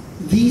Christ.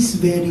 These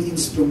very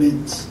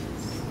instruments.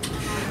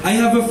 I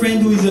have a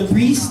friend who is a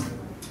priest.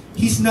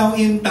 He's now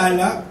in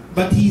Tala,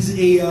 but he's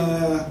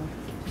a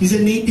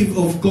native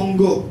of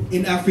Congo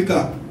in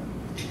Africa.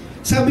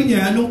 Sabi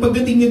niya, nung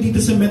pagdating niya dito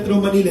sa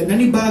Metro Manila,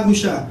 nanibago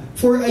siya.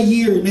 For a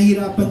year,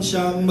 nahirapan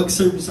siyang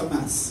mag-serve sa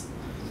Mass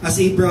as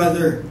a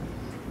brother.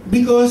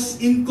 Because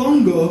in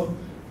Congo,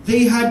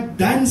 they had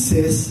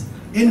dances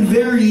and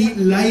very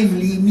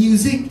lively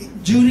music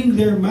during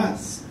their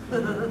Mass.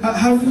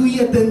 Have we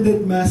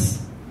attended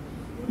Mass?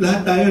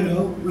 Lahat tayo, no?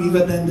 We've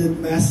attended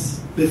Mass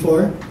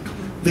before.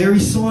 Very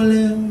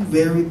solemn,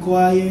 very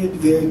quiet,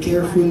 very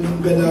careful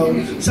yung galaw.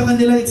 Sa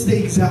kanila, it's the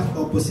exact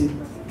opposite.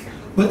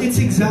 But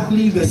it's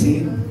exactly the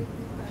same.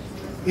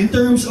 In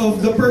terms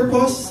of the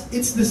purpose,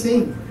 it's the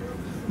same.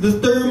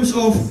 The terms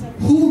of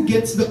who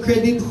gets the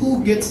credit,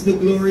 who gets the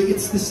glory,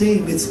 it's the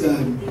same. It's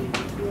God.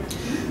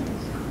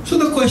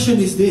 So the question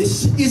is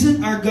this: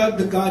 isn't our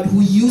God the God who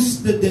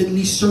used the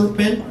deadly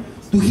serpent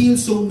to heal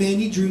so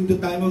many during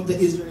the time of the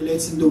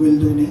Israelites in the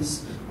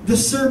wilderness? The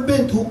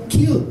serpent who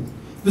killed,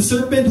 the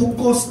serpent who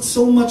caused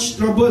so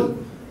much trouble.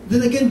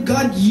 Then again,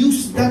 God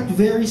used that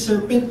very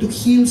serpent to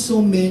heal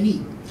so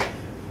many.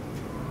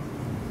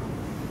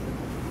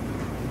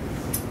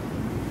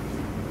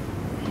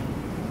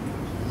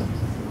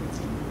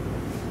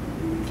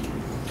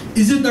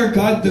 Isn't our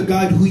God the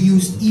God who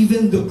used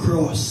even the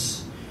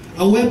cross,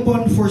 a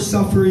weapon for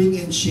suffering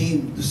and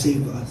shame, to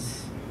save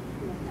us?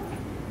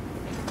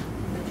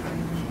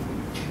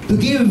 To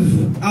give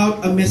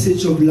out a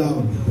message of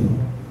love,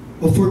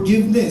 of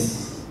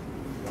forgiveness,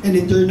 and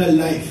eternal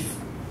life.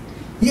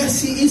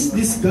 Yes, He is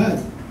this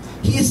God.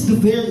 He is the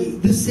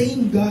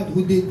same God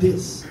who did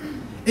this.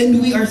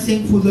 And we are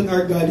thankful that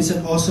our God is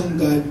an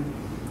awesome God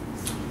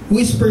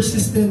who is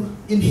persistent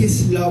in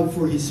His love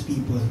for His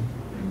people.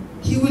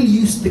 He will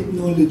use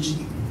technology.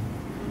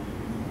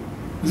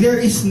 There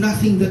is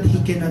nothing that He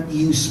cannot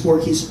use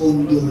for His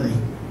own glory.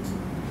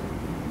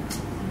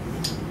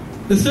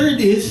 The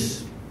third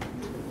is,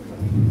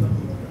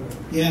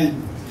 yan.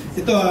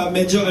 Ito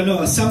medyo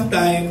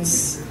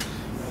sometimes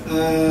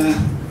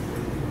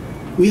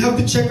we have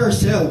to check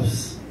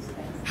ourselves.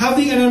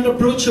 Having an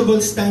unapproachable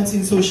stance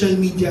in social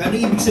media. Ano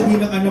ibig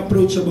sabihin ng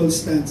unapproachable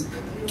stance?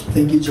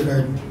 Thank you,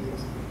 Gerard.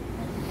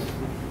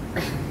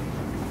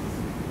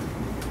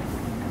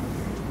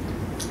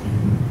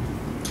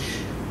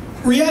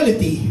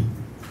 Reality,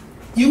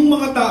 yung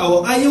mga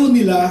tao, ayaw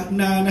nila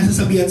na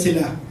nasasabihan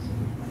sila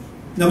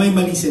na may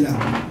mali sila.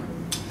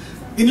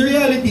 In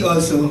reality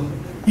also,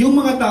 yung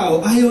mga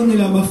tao, ayaw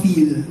nila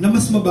ma-feel na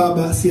mas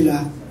mababa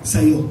sila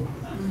sa'yo.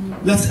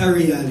 That's our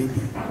reality.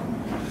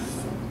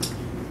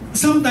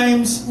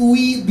 Sometimes,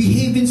 we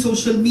behave in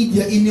social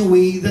media in a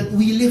way that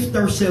we lift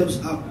ourselves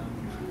up.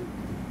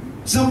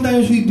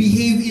 Sometimes, we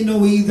behave in a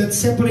way that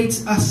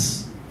separates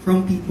us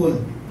from people.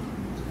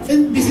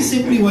 And this is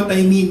simply what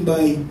I mean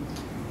by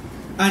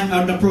an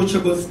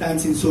unapproachable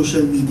stance in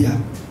social media.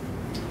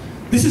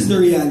 This is the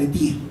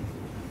reality.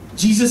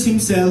 Jesus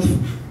Himself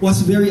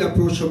was very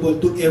approachable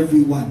to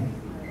everyone.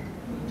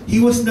 He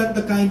was not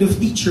the kind of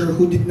teacher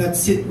who did not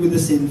sit with the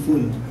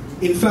sinful.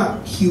 In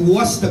fact, He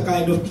was the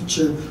kind of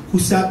teacher who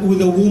sat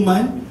with a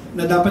woman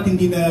na dapat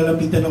hindi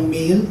nalalapitan ng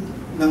male,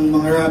 ng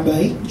mga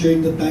rabbi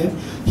during the time.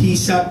 He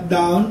sat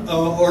down,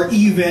 or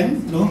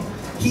even,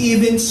 He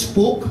even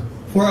spoke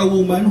for a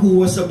woman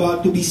who was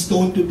about to be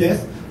stoned to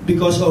death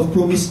because of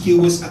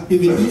promiscuous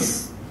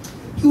activities.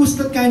 He was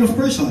that kind of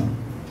person.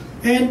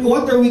 And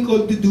what are we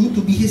called to do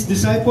to be His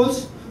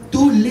disciples? To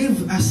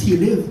live as He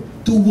lived.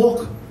 To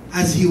walk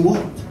as He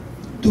walked.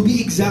 To be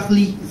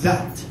exactly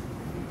that.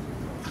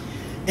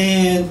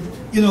 And,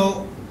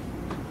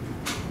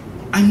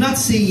 I'm not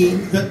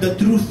saying that the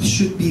truth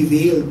should be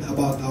veiled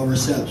about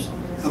ourselves,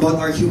 about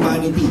our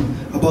humanity,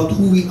 about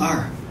who we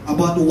are,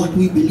 about what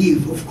we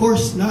believe. Of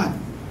course not.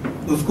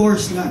 Of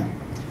course not.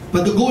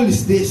 But the goal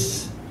is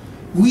this.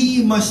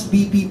 We must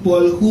be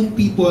people whom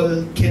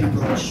people can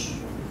approach.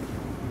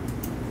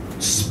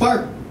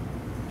 Spark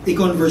a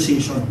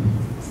conversation.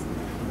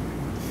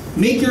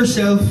 Make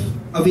yourself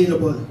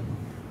available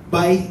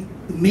by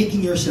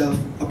making yourself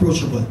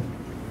approachable.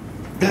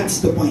 That's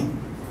the point.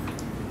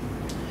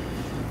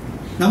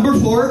 Number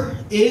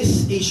 4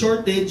 is a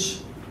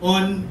shortage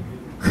on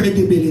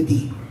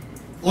credibility.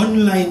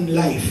 Online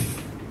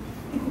life.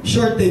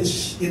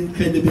 Shortage in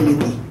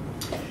credibility.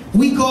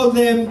 We call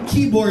them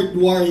keyboard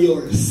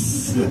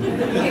warriors.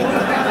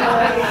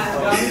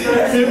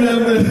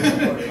 Remember?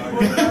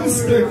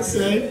 Gangsters,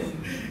 right?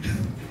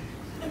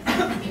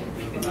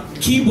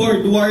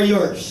 Keyboard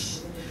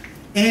warriors.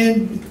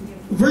 And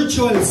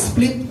virtual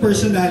split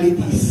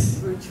personalities.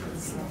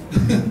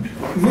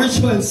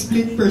 Virtual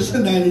split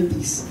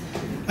personalities.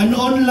 An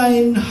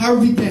online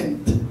Harvey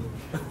Dent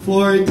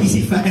for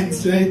DC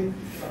fans, right?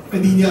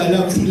 Hindi niyo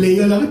alam, si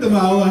Leo lang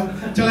tumawa.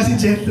 Tsaka si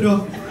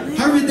Jethro.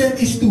 Harvey Dent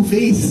is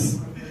Two-Face.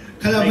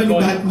 Kalaban ni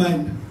Batman.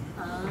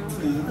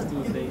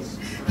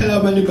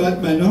 Kalaban ni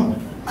Batman, no?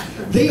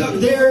 They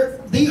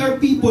are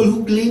people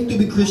who claim to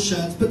be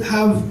Christians but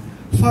have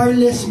far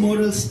less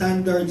moral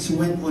standards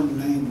when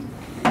online.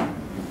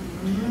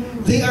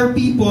 They are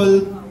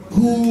people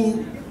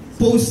who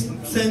post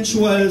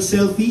sensual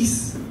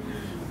selfies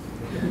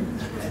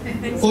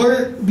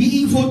or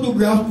being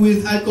photographed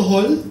with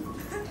alcohol.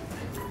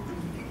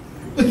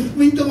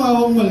 May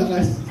tumawang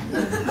malakas.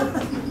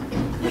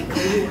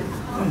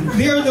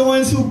 They are the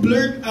ones who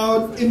blurt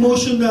out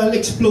emotional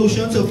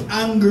explosions of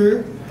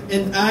anger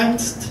and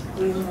angst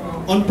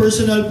on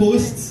personal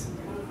posts.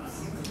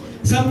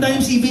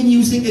 Sometimes even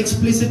using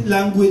explicit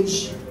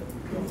language.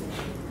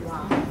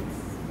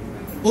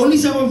 Only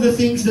some of the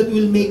things that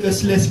will make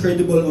us less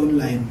credible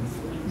online.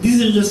 These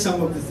are just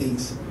some of the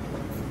things.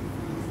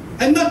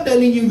 I'm not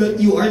telling you that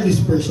you are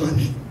this person.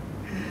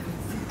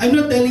 I'm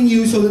not telling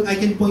you so that I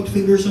can point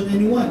fingers on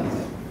anyone.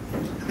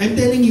 I'm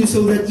telling you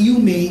so that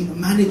you may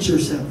manage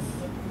yourself.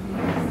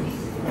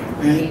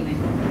 Right?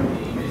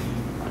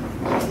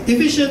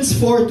 Ephesians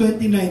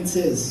 4:29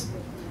 says,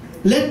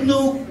 "Let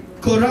no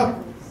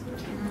corrupt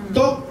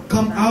talk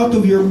come out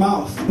of your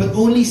mouth, but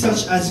only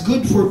such as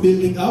good for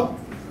building up,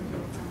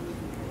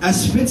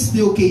 as fits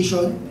the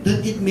occasion,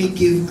 that it may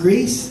give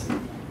grace,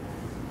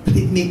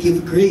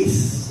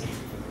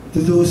 to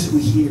those who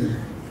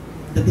hear."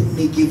 That it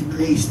may give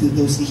grace to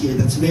those who hear.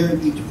 That's very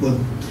beautiful.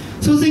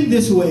 So think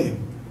this way.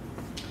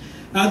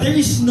 There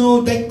is no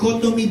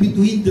dichotomy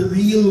between the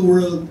real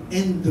world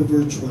and the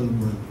virtual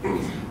world.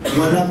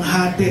 Walang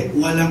hati,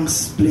 walang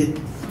split.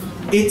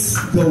 It's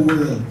the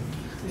world.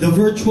 The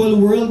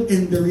virtual world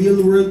and the real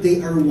world,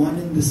 they are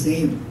one and the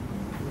same.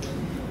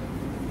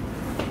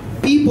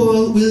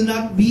 People will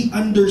not be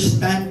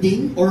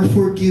understanding or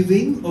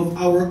forgiving of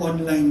our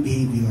online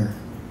behavior.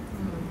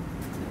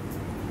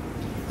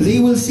 They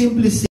will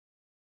simply say,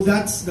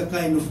 that's the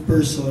kind of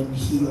person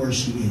he or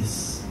she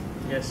is.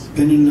 Yes.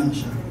 Ganun lang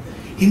siya.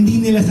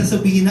 Hindi nila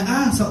sasabihin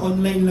na, sa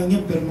online lang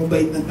yan, pero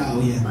mabait na tao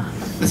yan.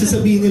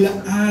 Sasabihin nila,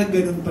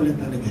 ganun pala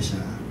talaga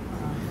siya.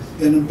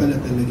 Ganun pala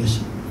talaga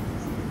siya.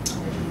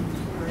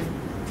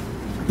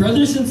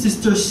 Brothers and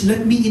sisters,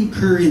 let me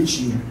encourage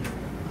you.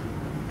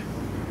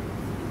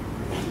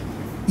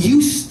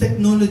 Use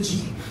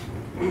technology.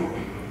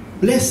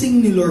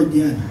 Blessing ni Lord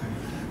yan.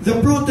 The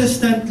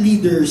Protestant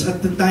leaders at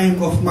the time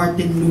of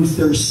Martin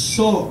Luther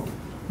saw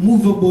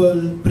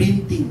movable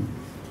printing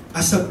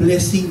as a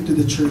blessing to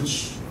the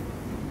church.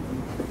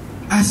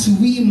 As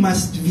we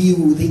must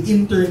view the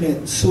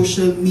internet,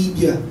 social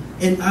media,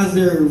 and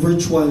other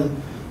virtual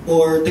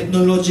or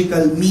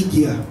technological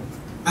media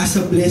as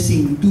a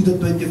blessing to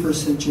the 21st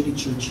century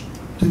church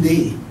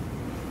today.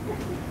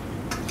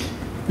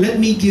 Let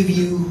me give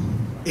you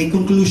a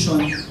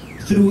conclusion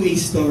through a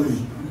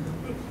story.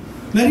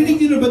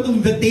 Narinig niyo na ba itong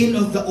The Tale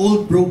of the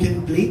Old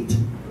Broken Plate?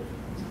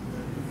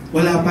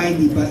 Wala pa,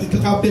 hindi pa.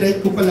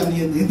 Ika-copyright ko pa lang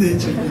yun.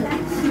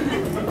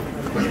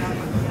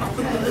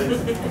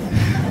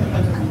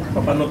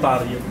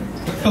 Papanotaryo.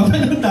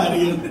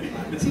 Papanotaryo.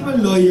 Sino ba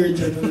lawyer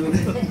dyan?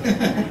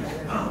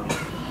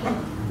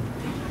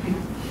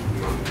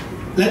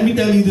 Let me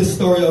tell you the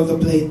story of the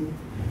plate.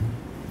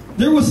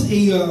 There was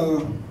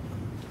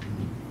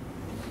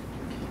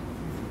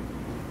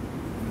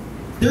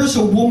there's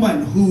a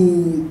woman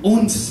who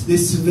owns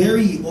this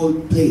very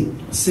old plate,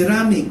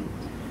 ceramic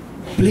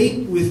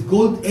plate with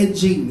gold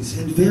edgings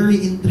and very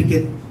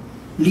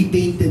intricately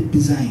painted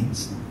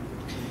designs.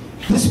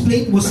 This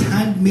plate was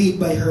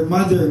handmade by her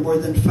mother more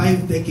than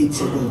 5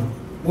 decades ago.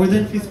 More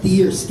than 50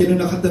 years, kaya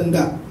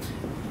nakatanda.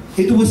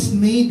 It was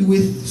made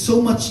with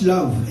so much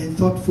love and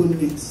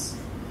thoughtfulness.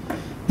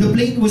 The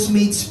plate was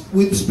made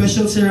with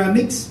special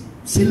ceramics,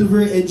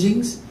 silver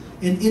edgings,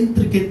 and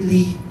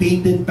intricately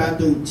painted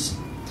patterns.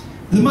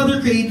 The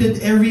mother created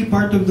every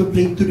part of the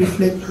plate to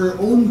reflect her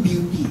own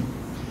beauty.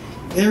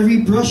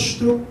 Every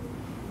brushstroke,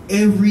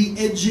 every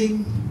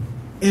edging,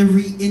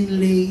 every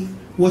inlay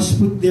was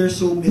put there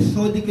so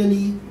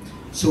methodically,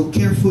 so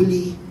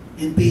carefully,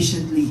 and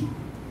patiently.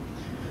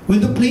 When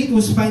the plate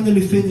was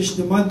finally finished,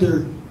 the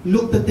mother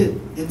looked at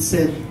it and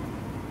said,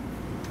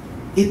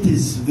 "It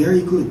is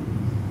very good.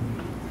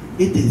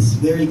 It is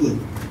very good."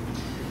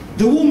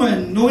 The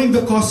woman, knowing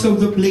the cost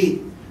of the plate,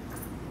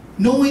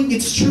 knowing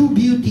its true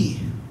beauty,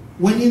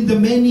 when in the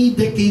many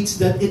decades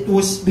that it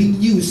was being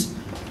used,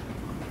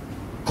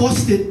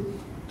 caused it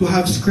to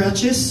have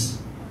scratches,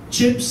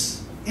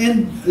 chips,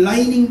 and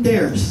lining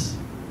tears.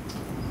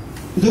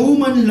 The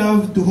woman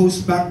loved to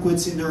host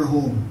banquets in her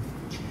home.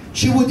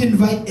 She would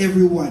invite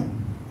everyone.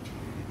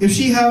 If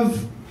she could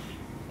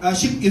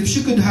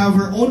have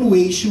her own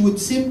way, she would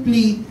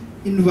simply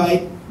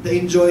invite the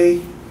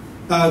entire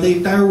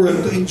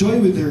world to enjoy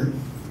with her.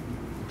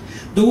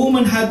 The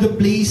woman had the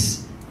plate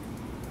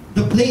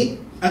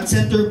at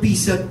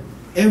centerpiece at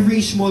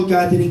every small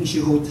gathering she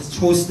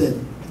hosted.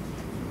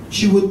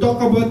 She would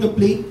talk about the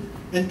plate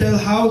and tell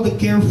how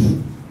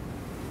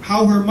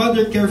her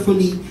mother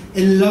carefully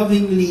and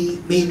lovingly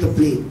made the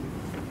plate.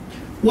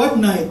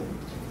 One night,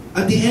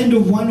 at the end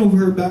of one of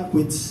her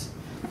banquets,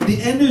 the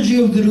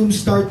energy of the room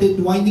started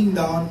winding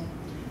down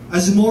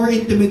as more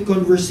intimate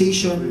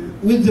conversation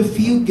with the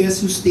few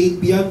guests who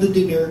stayed beyond the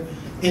dinner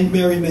and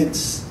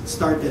merriments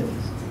started.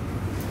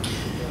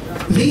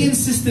 They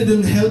insisted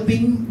on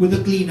helping with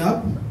the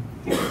cleanup.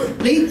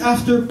 Plate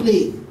after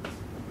plate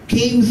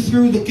came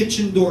through the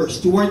kitchen doors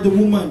toward the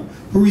woman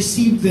who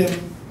received them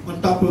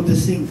on top of the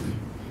sink.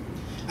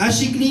 As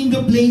she cleaned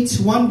the plates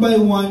one by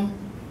one,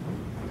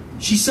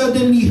 she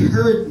suddenly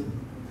heard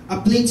a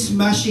plate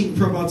smashing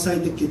from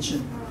outside the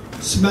kitchen,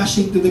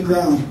 smashing to the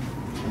ground.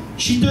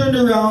 She turned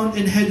around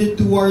and headed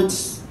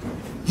towards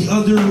the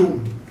other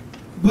room.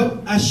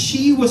 But as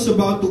she was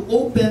about to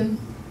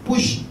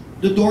push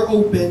the door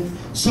open,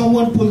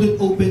 someone pulled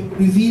it open,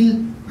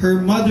 revealed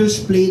her mother's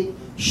plate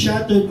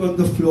shattered on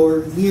the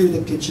floor near the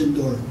kitchen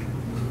door.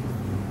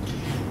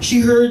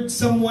 She heard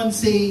someone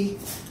say,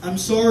 "I'm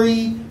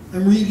sorry,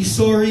 I'm really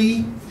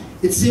sorry.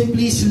 It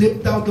simply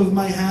slipped out of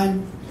my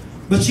hand."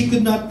 But she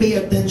could not pay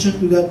attention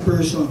to that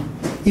person.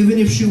 Even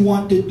if she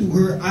wanted to,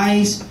 her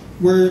eyes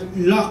were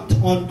locked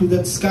onto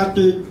that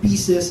scattered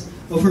pieces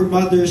of her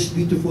mother's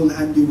beautiful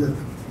handiwork.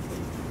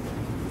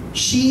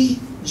 She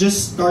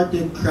just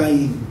started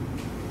crying.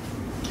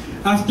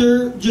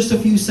 After just a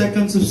few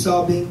seconds of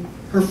sobbing,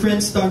 her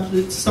friends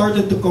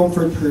started to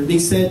comfort her. They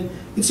said,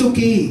 "It's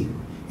okay.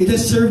 It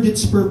has served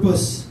its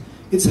purpose.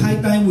 It's high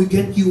time we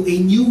get you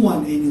a new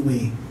one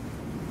anyway."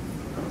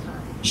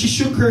 She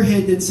shook her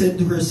head and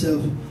said to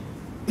herself,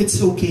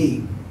 "It's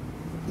okay.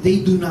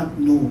 They do not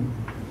know.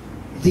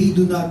 They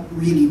do not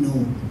really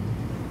know."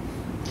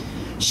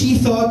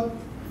 She thought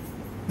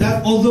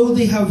that although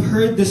they have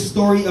heard the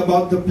story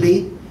about the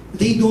plate,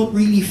 they don't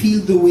really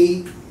feel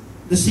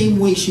the same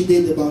way she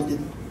did about it.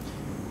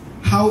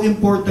 How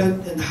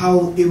important and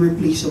how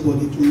irreplaceable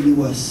it really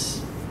was.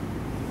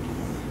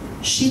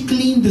 She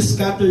cleaned the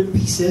scattered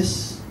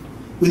pieces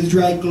with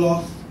dry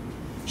cloth.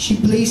 She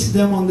placed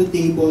them on the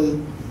table.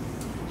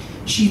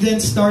 She then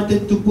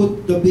started to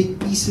put the big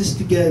pieces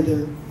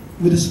together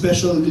with a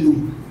special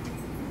glue.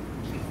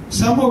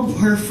 Some of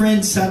her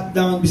friends sat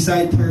down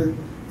beside her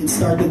and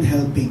started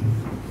helping.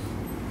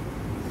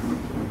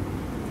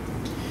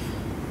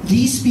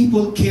 These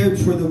people cared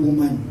for the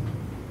woman.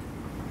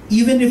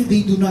 Even if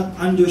they do not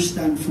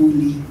understand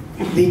fully,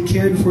 they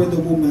cared for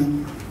the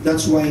woman.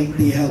 That's why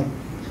they helped.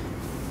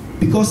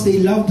 Because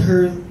they loved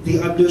her, they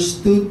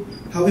understood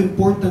how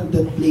important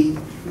that plate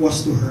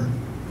was to her.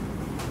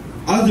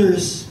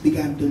 Others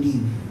began to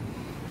leave.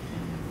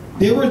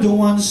 They were the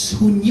ones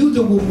who knew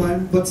the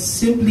woman but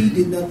simply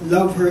did not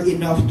love her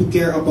enough to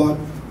care about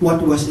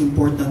what was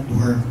important to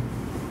her.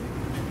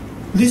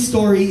 This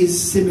story is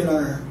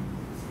similar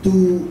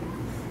to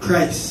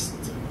Christ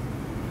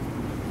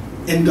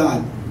and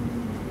God.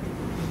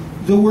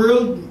 The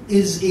world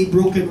is a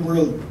broken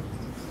world.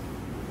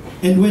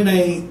 And when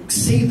I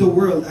say the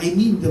world, I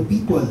mean the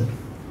people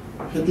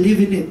that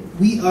live in it.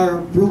 We are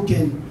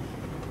broken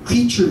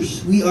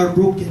creatures. We are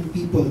broken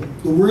people.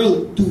 The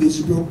world too is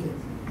broken.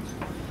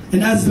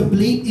 And as the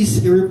plate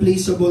is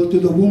irreplaceable to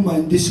the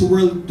woman, this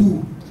world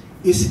too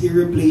is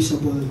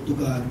irreplaceable to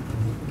God.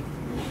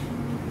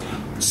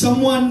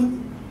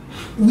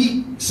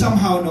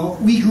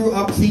 We grew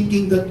up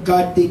thinking that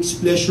God takes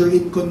pleasure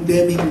in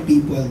condemning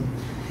people,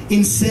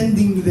 in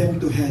sending them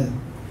to hell.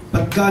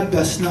 But God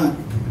does not.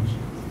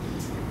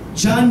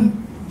 John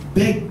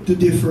begged to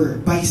differ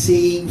by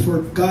saying,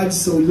 "For God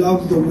so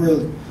loved the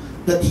world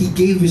that He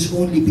gave His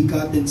only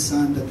begotten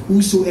Son, that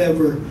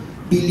whosoever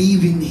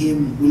believe in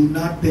Him will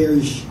not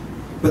perish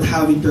but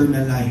have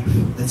eternal life."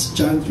 That's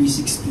John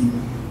 3:16.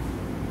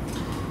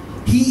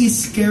 He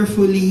is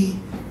carefully,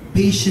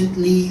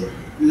 patiently,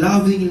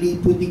 lovingly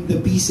putting the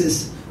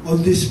pieces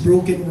of this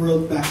broken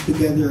world back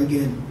together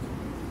again.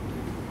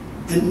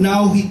 And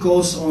now He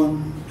calls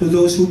on to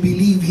those who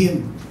believe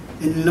Him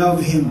and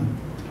love Him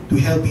to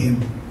help Him.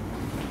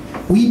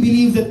 We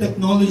believe that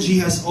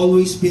technology has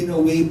always been a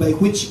way by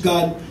which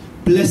God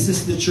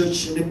blesses the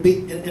church and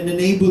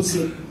enables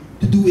it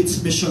to do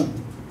its mission.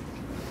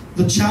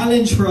 The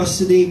challenge for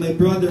us today, my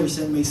brothers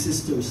and my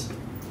sisters,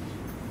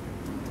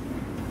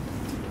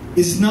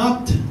 is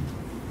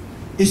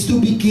to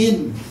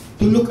begin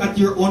to look at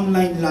your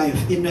online life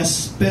in a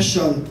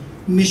special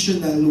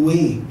missional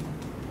way.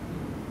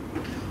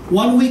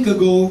 1 week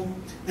ago,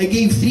 I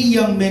gave 3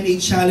 young men a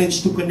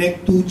challenge to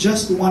connect to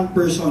just one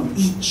person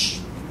each.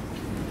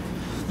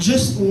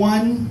 Just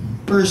one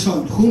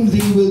person whom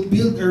they will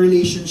build a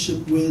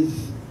relationship with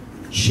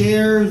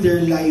share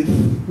their life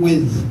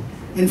with,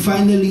 and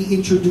finally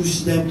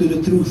introduce them to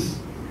the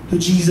truth, to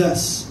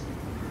Jesus.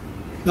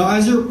 Now,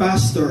 as your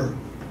pastor,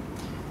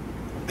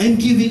 I'm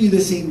giving you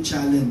the same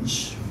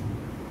challenge.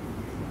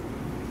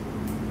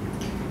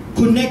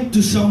 Connect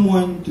to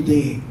someone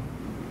today.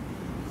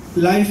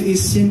 Life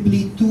is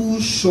simply too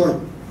short.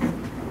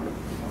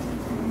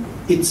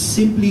 It's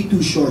simply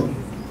too short.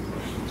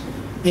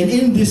 And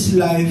in this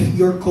life,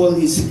 your call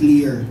is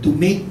clear, to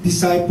make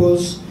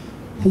disciples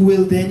who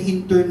will then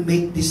in turn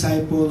make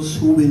disciples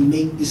who will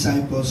make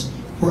disciples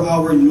for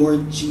our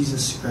Lord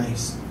Jesus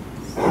Christ.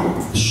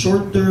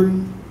 Short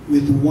term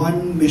with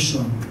one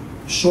mission.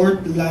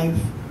 Short life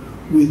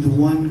with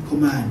one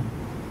command,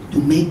 to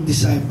make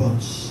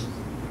disciples.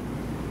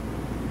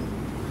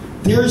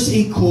 There's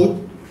a quote.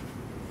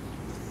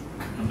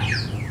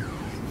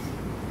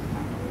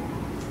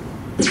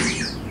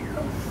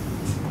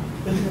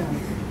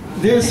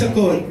 There's a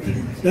quote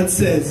that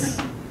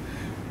says,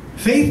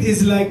 faith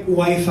is like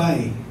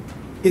Wi-Fi.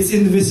 It's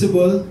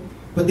invisible,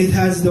 but it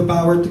has the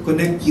power to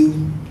connect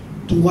you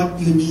to what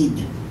you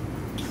need.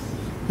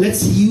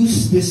 Let's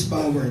use this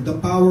power, the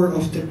power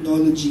of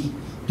technology,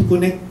 to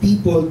connect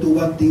people to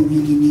what they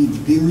really need.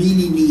 They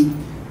really need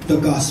the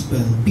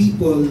gospel.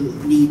 People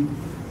need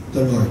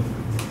the Lord.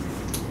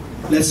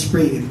 Let's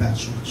pray, Impact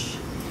Church.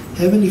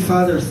 Heavenly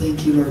Father,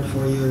 thank you, Lord,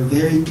 for your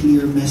very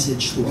clear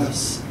message to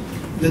us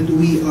that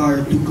we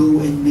are to go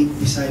and make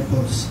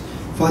disciples.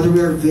 Father, we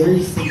are very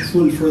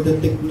thankful for the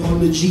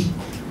technology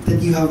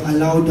that you have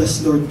allowed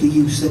us, Lord, to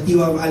use, that you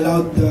have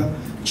allowed the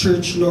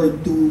church,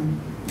 Lord, to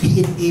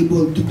be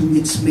able to do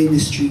its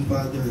ministry,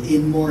 Father,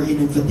 in more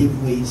innovative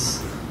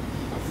ways.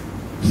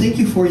 Thank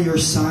you for your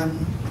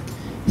Son.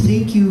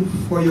 Thank you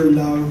for your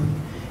love.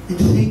 And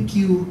thank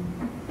you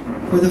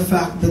for the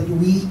fact that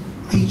we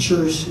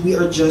creatures, we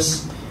are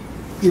just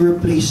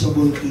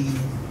irreplaceable to you.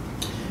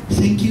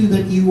 Thank you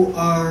that you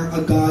are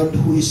a God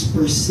who is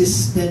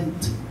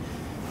persistent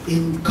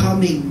in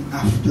coming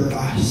after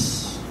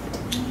us.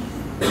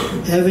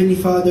 Heavenly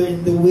Father,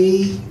 in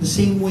the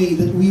same way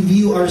that we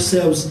view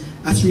ourselves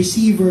as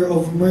receiver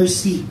of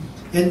mercy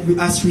and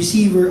as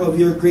receiver of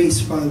your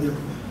grace, Father,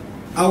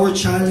 our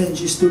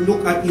challenge is to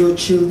look at your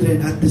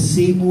children at the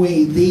same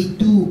way. They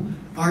too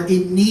are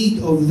in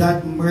need of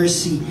that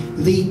mercy.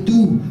 They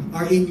too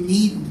are in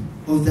need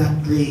of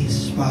that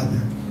grace,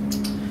 Father.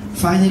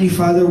 Finally,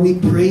 Father, we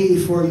pray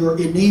for your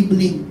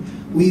enabling.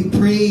 We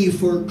pray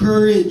for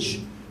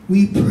courage.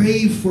 We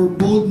pray for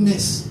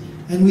boldness.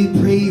 And we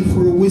pray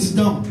for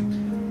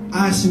wisdom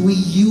as we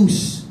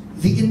use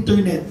the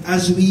internet,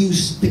 as we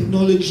use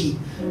technology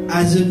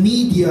as a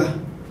media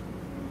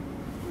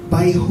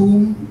by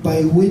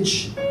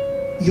which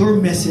your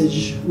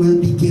message will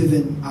be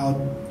given out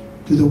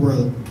to the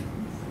world.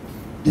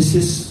 This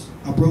is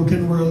a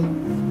broken world,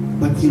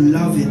 but you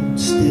love it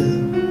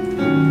still.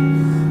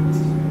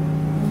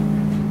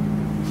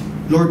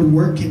 Lord,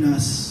 work in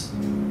us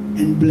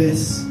and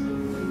bless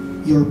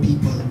your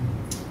people.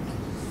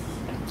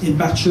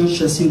 Impact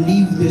Church, as you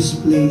leave this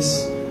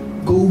place,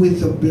 go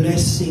with the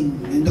blessing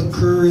and the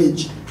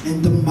courage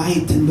and the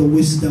might and the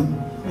wisdom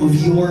of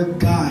your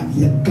God,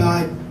 the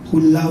God who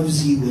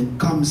loves you and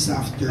comes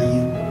after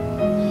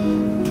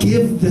you.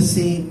 Give the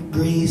same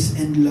grace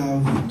and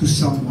love to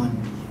someone.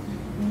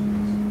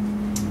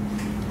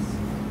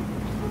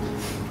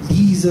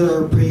 These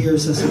are our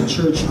prayers as a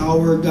church.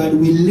 Our God,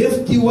 we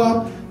lift you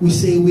up. We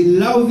say we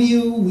love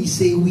you. We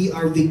say we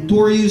are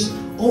victorious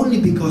only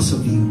because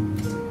of you.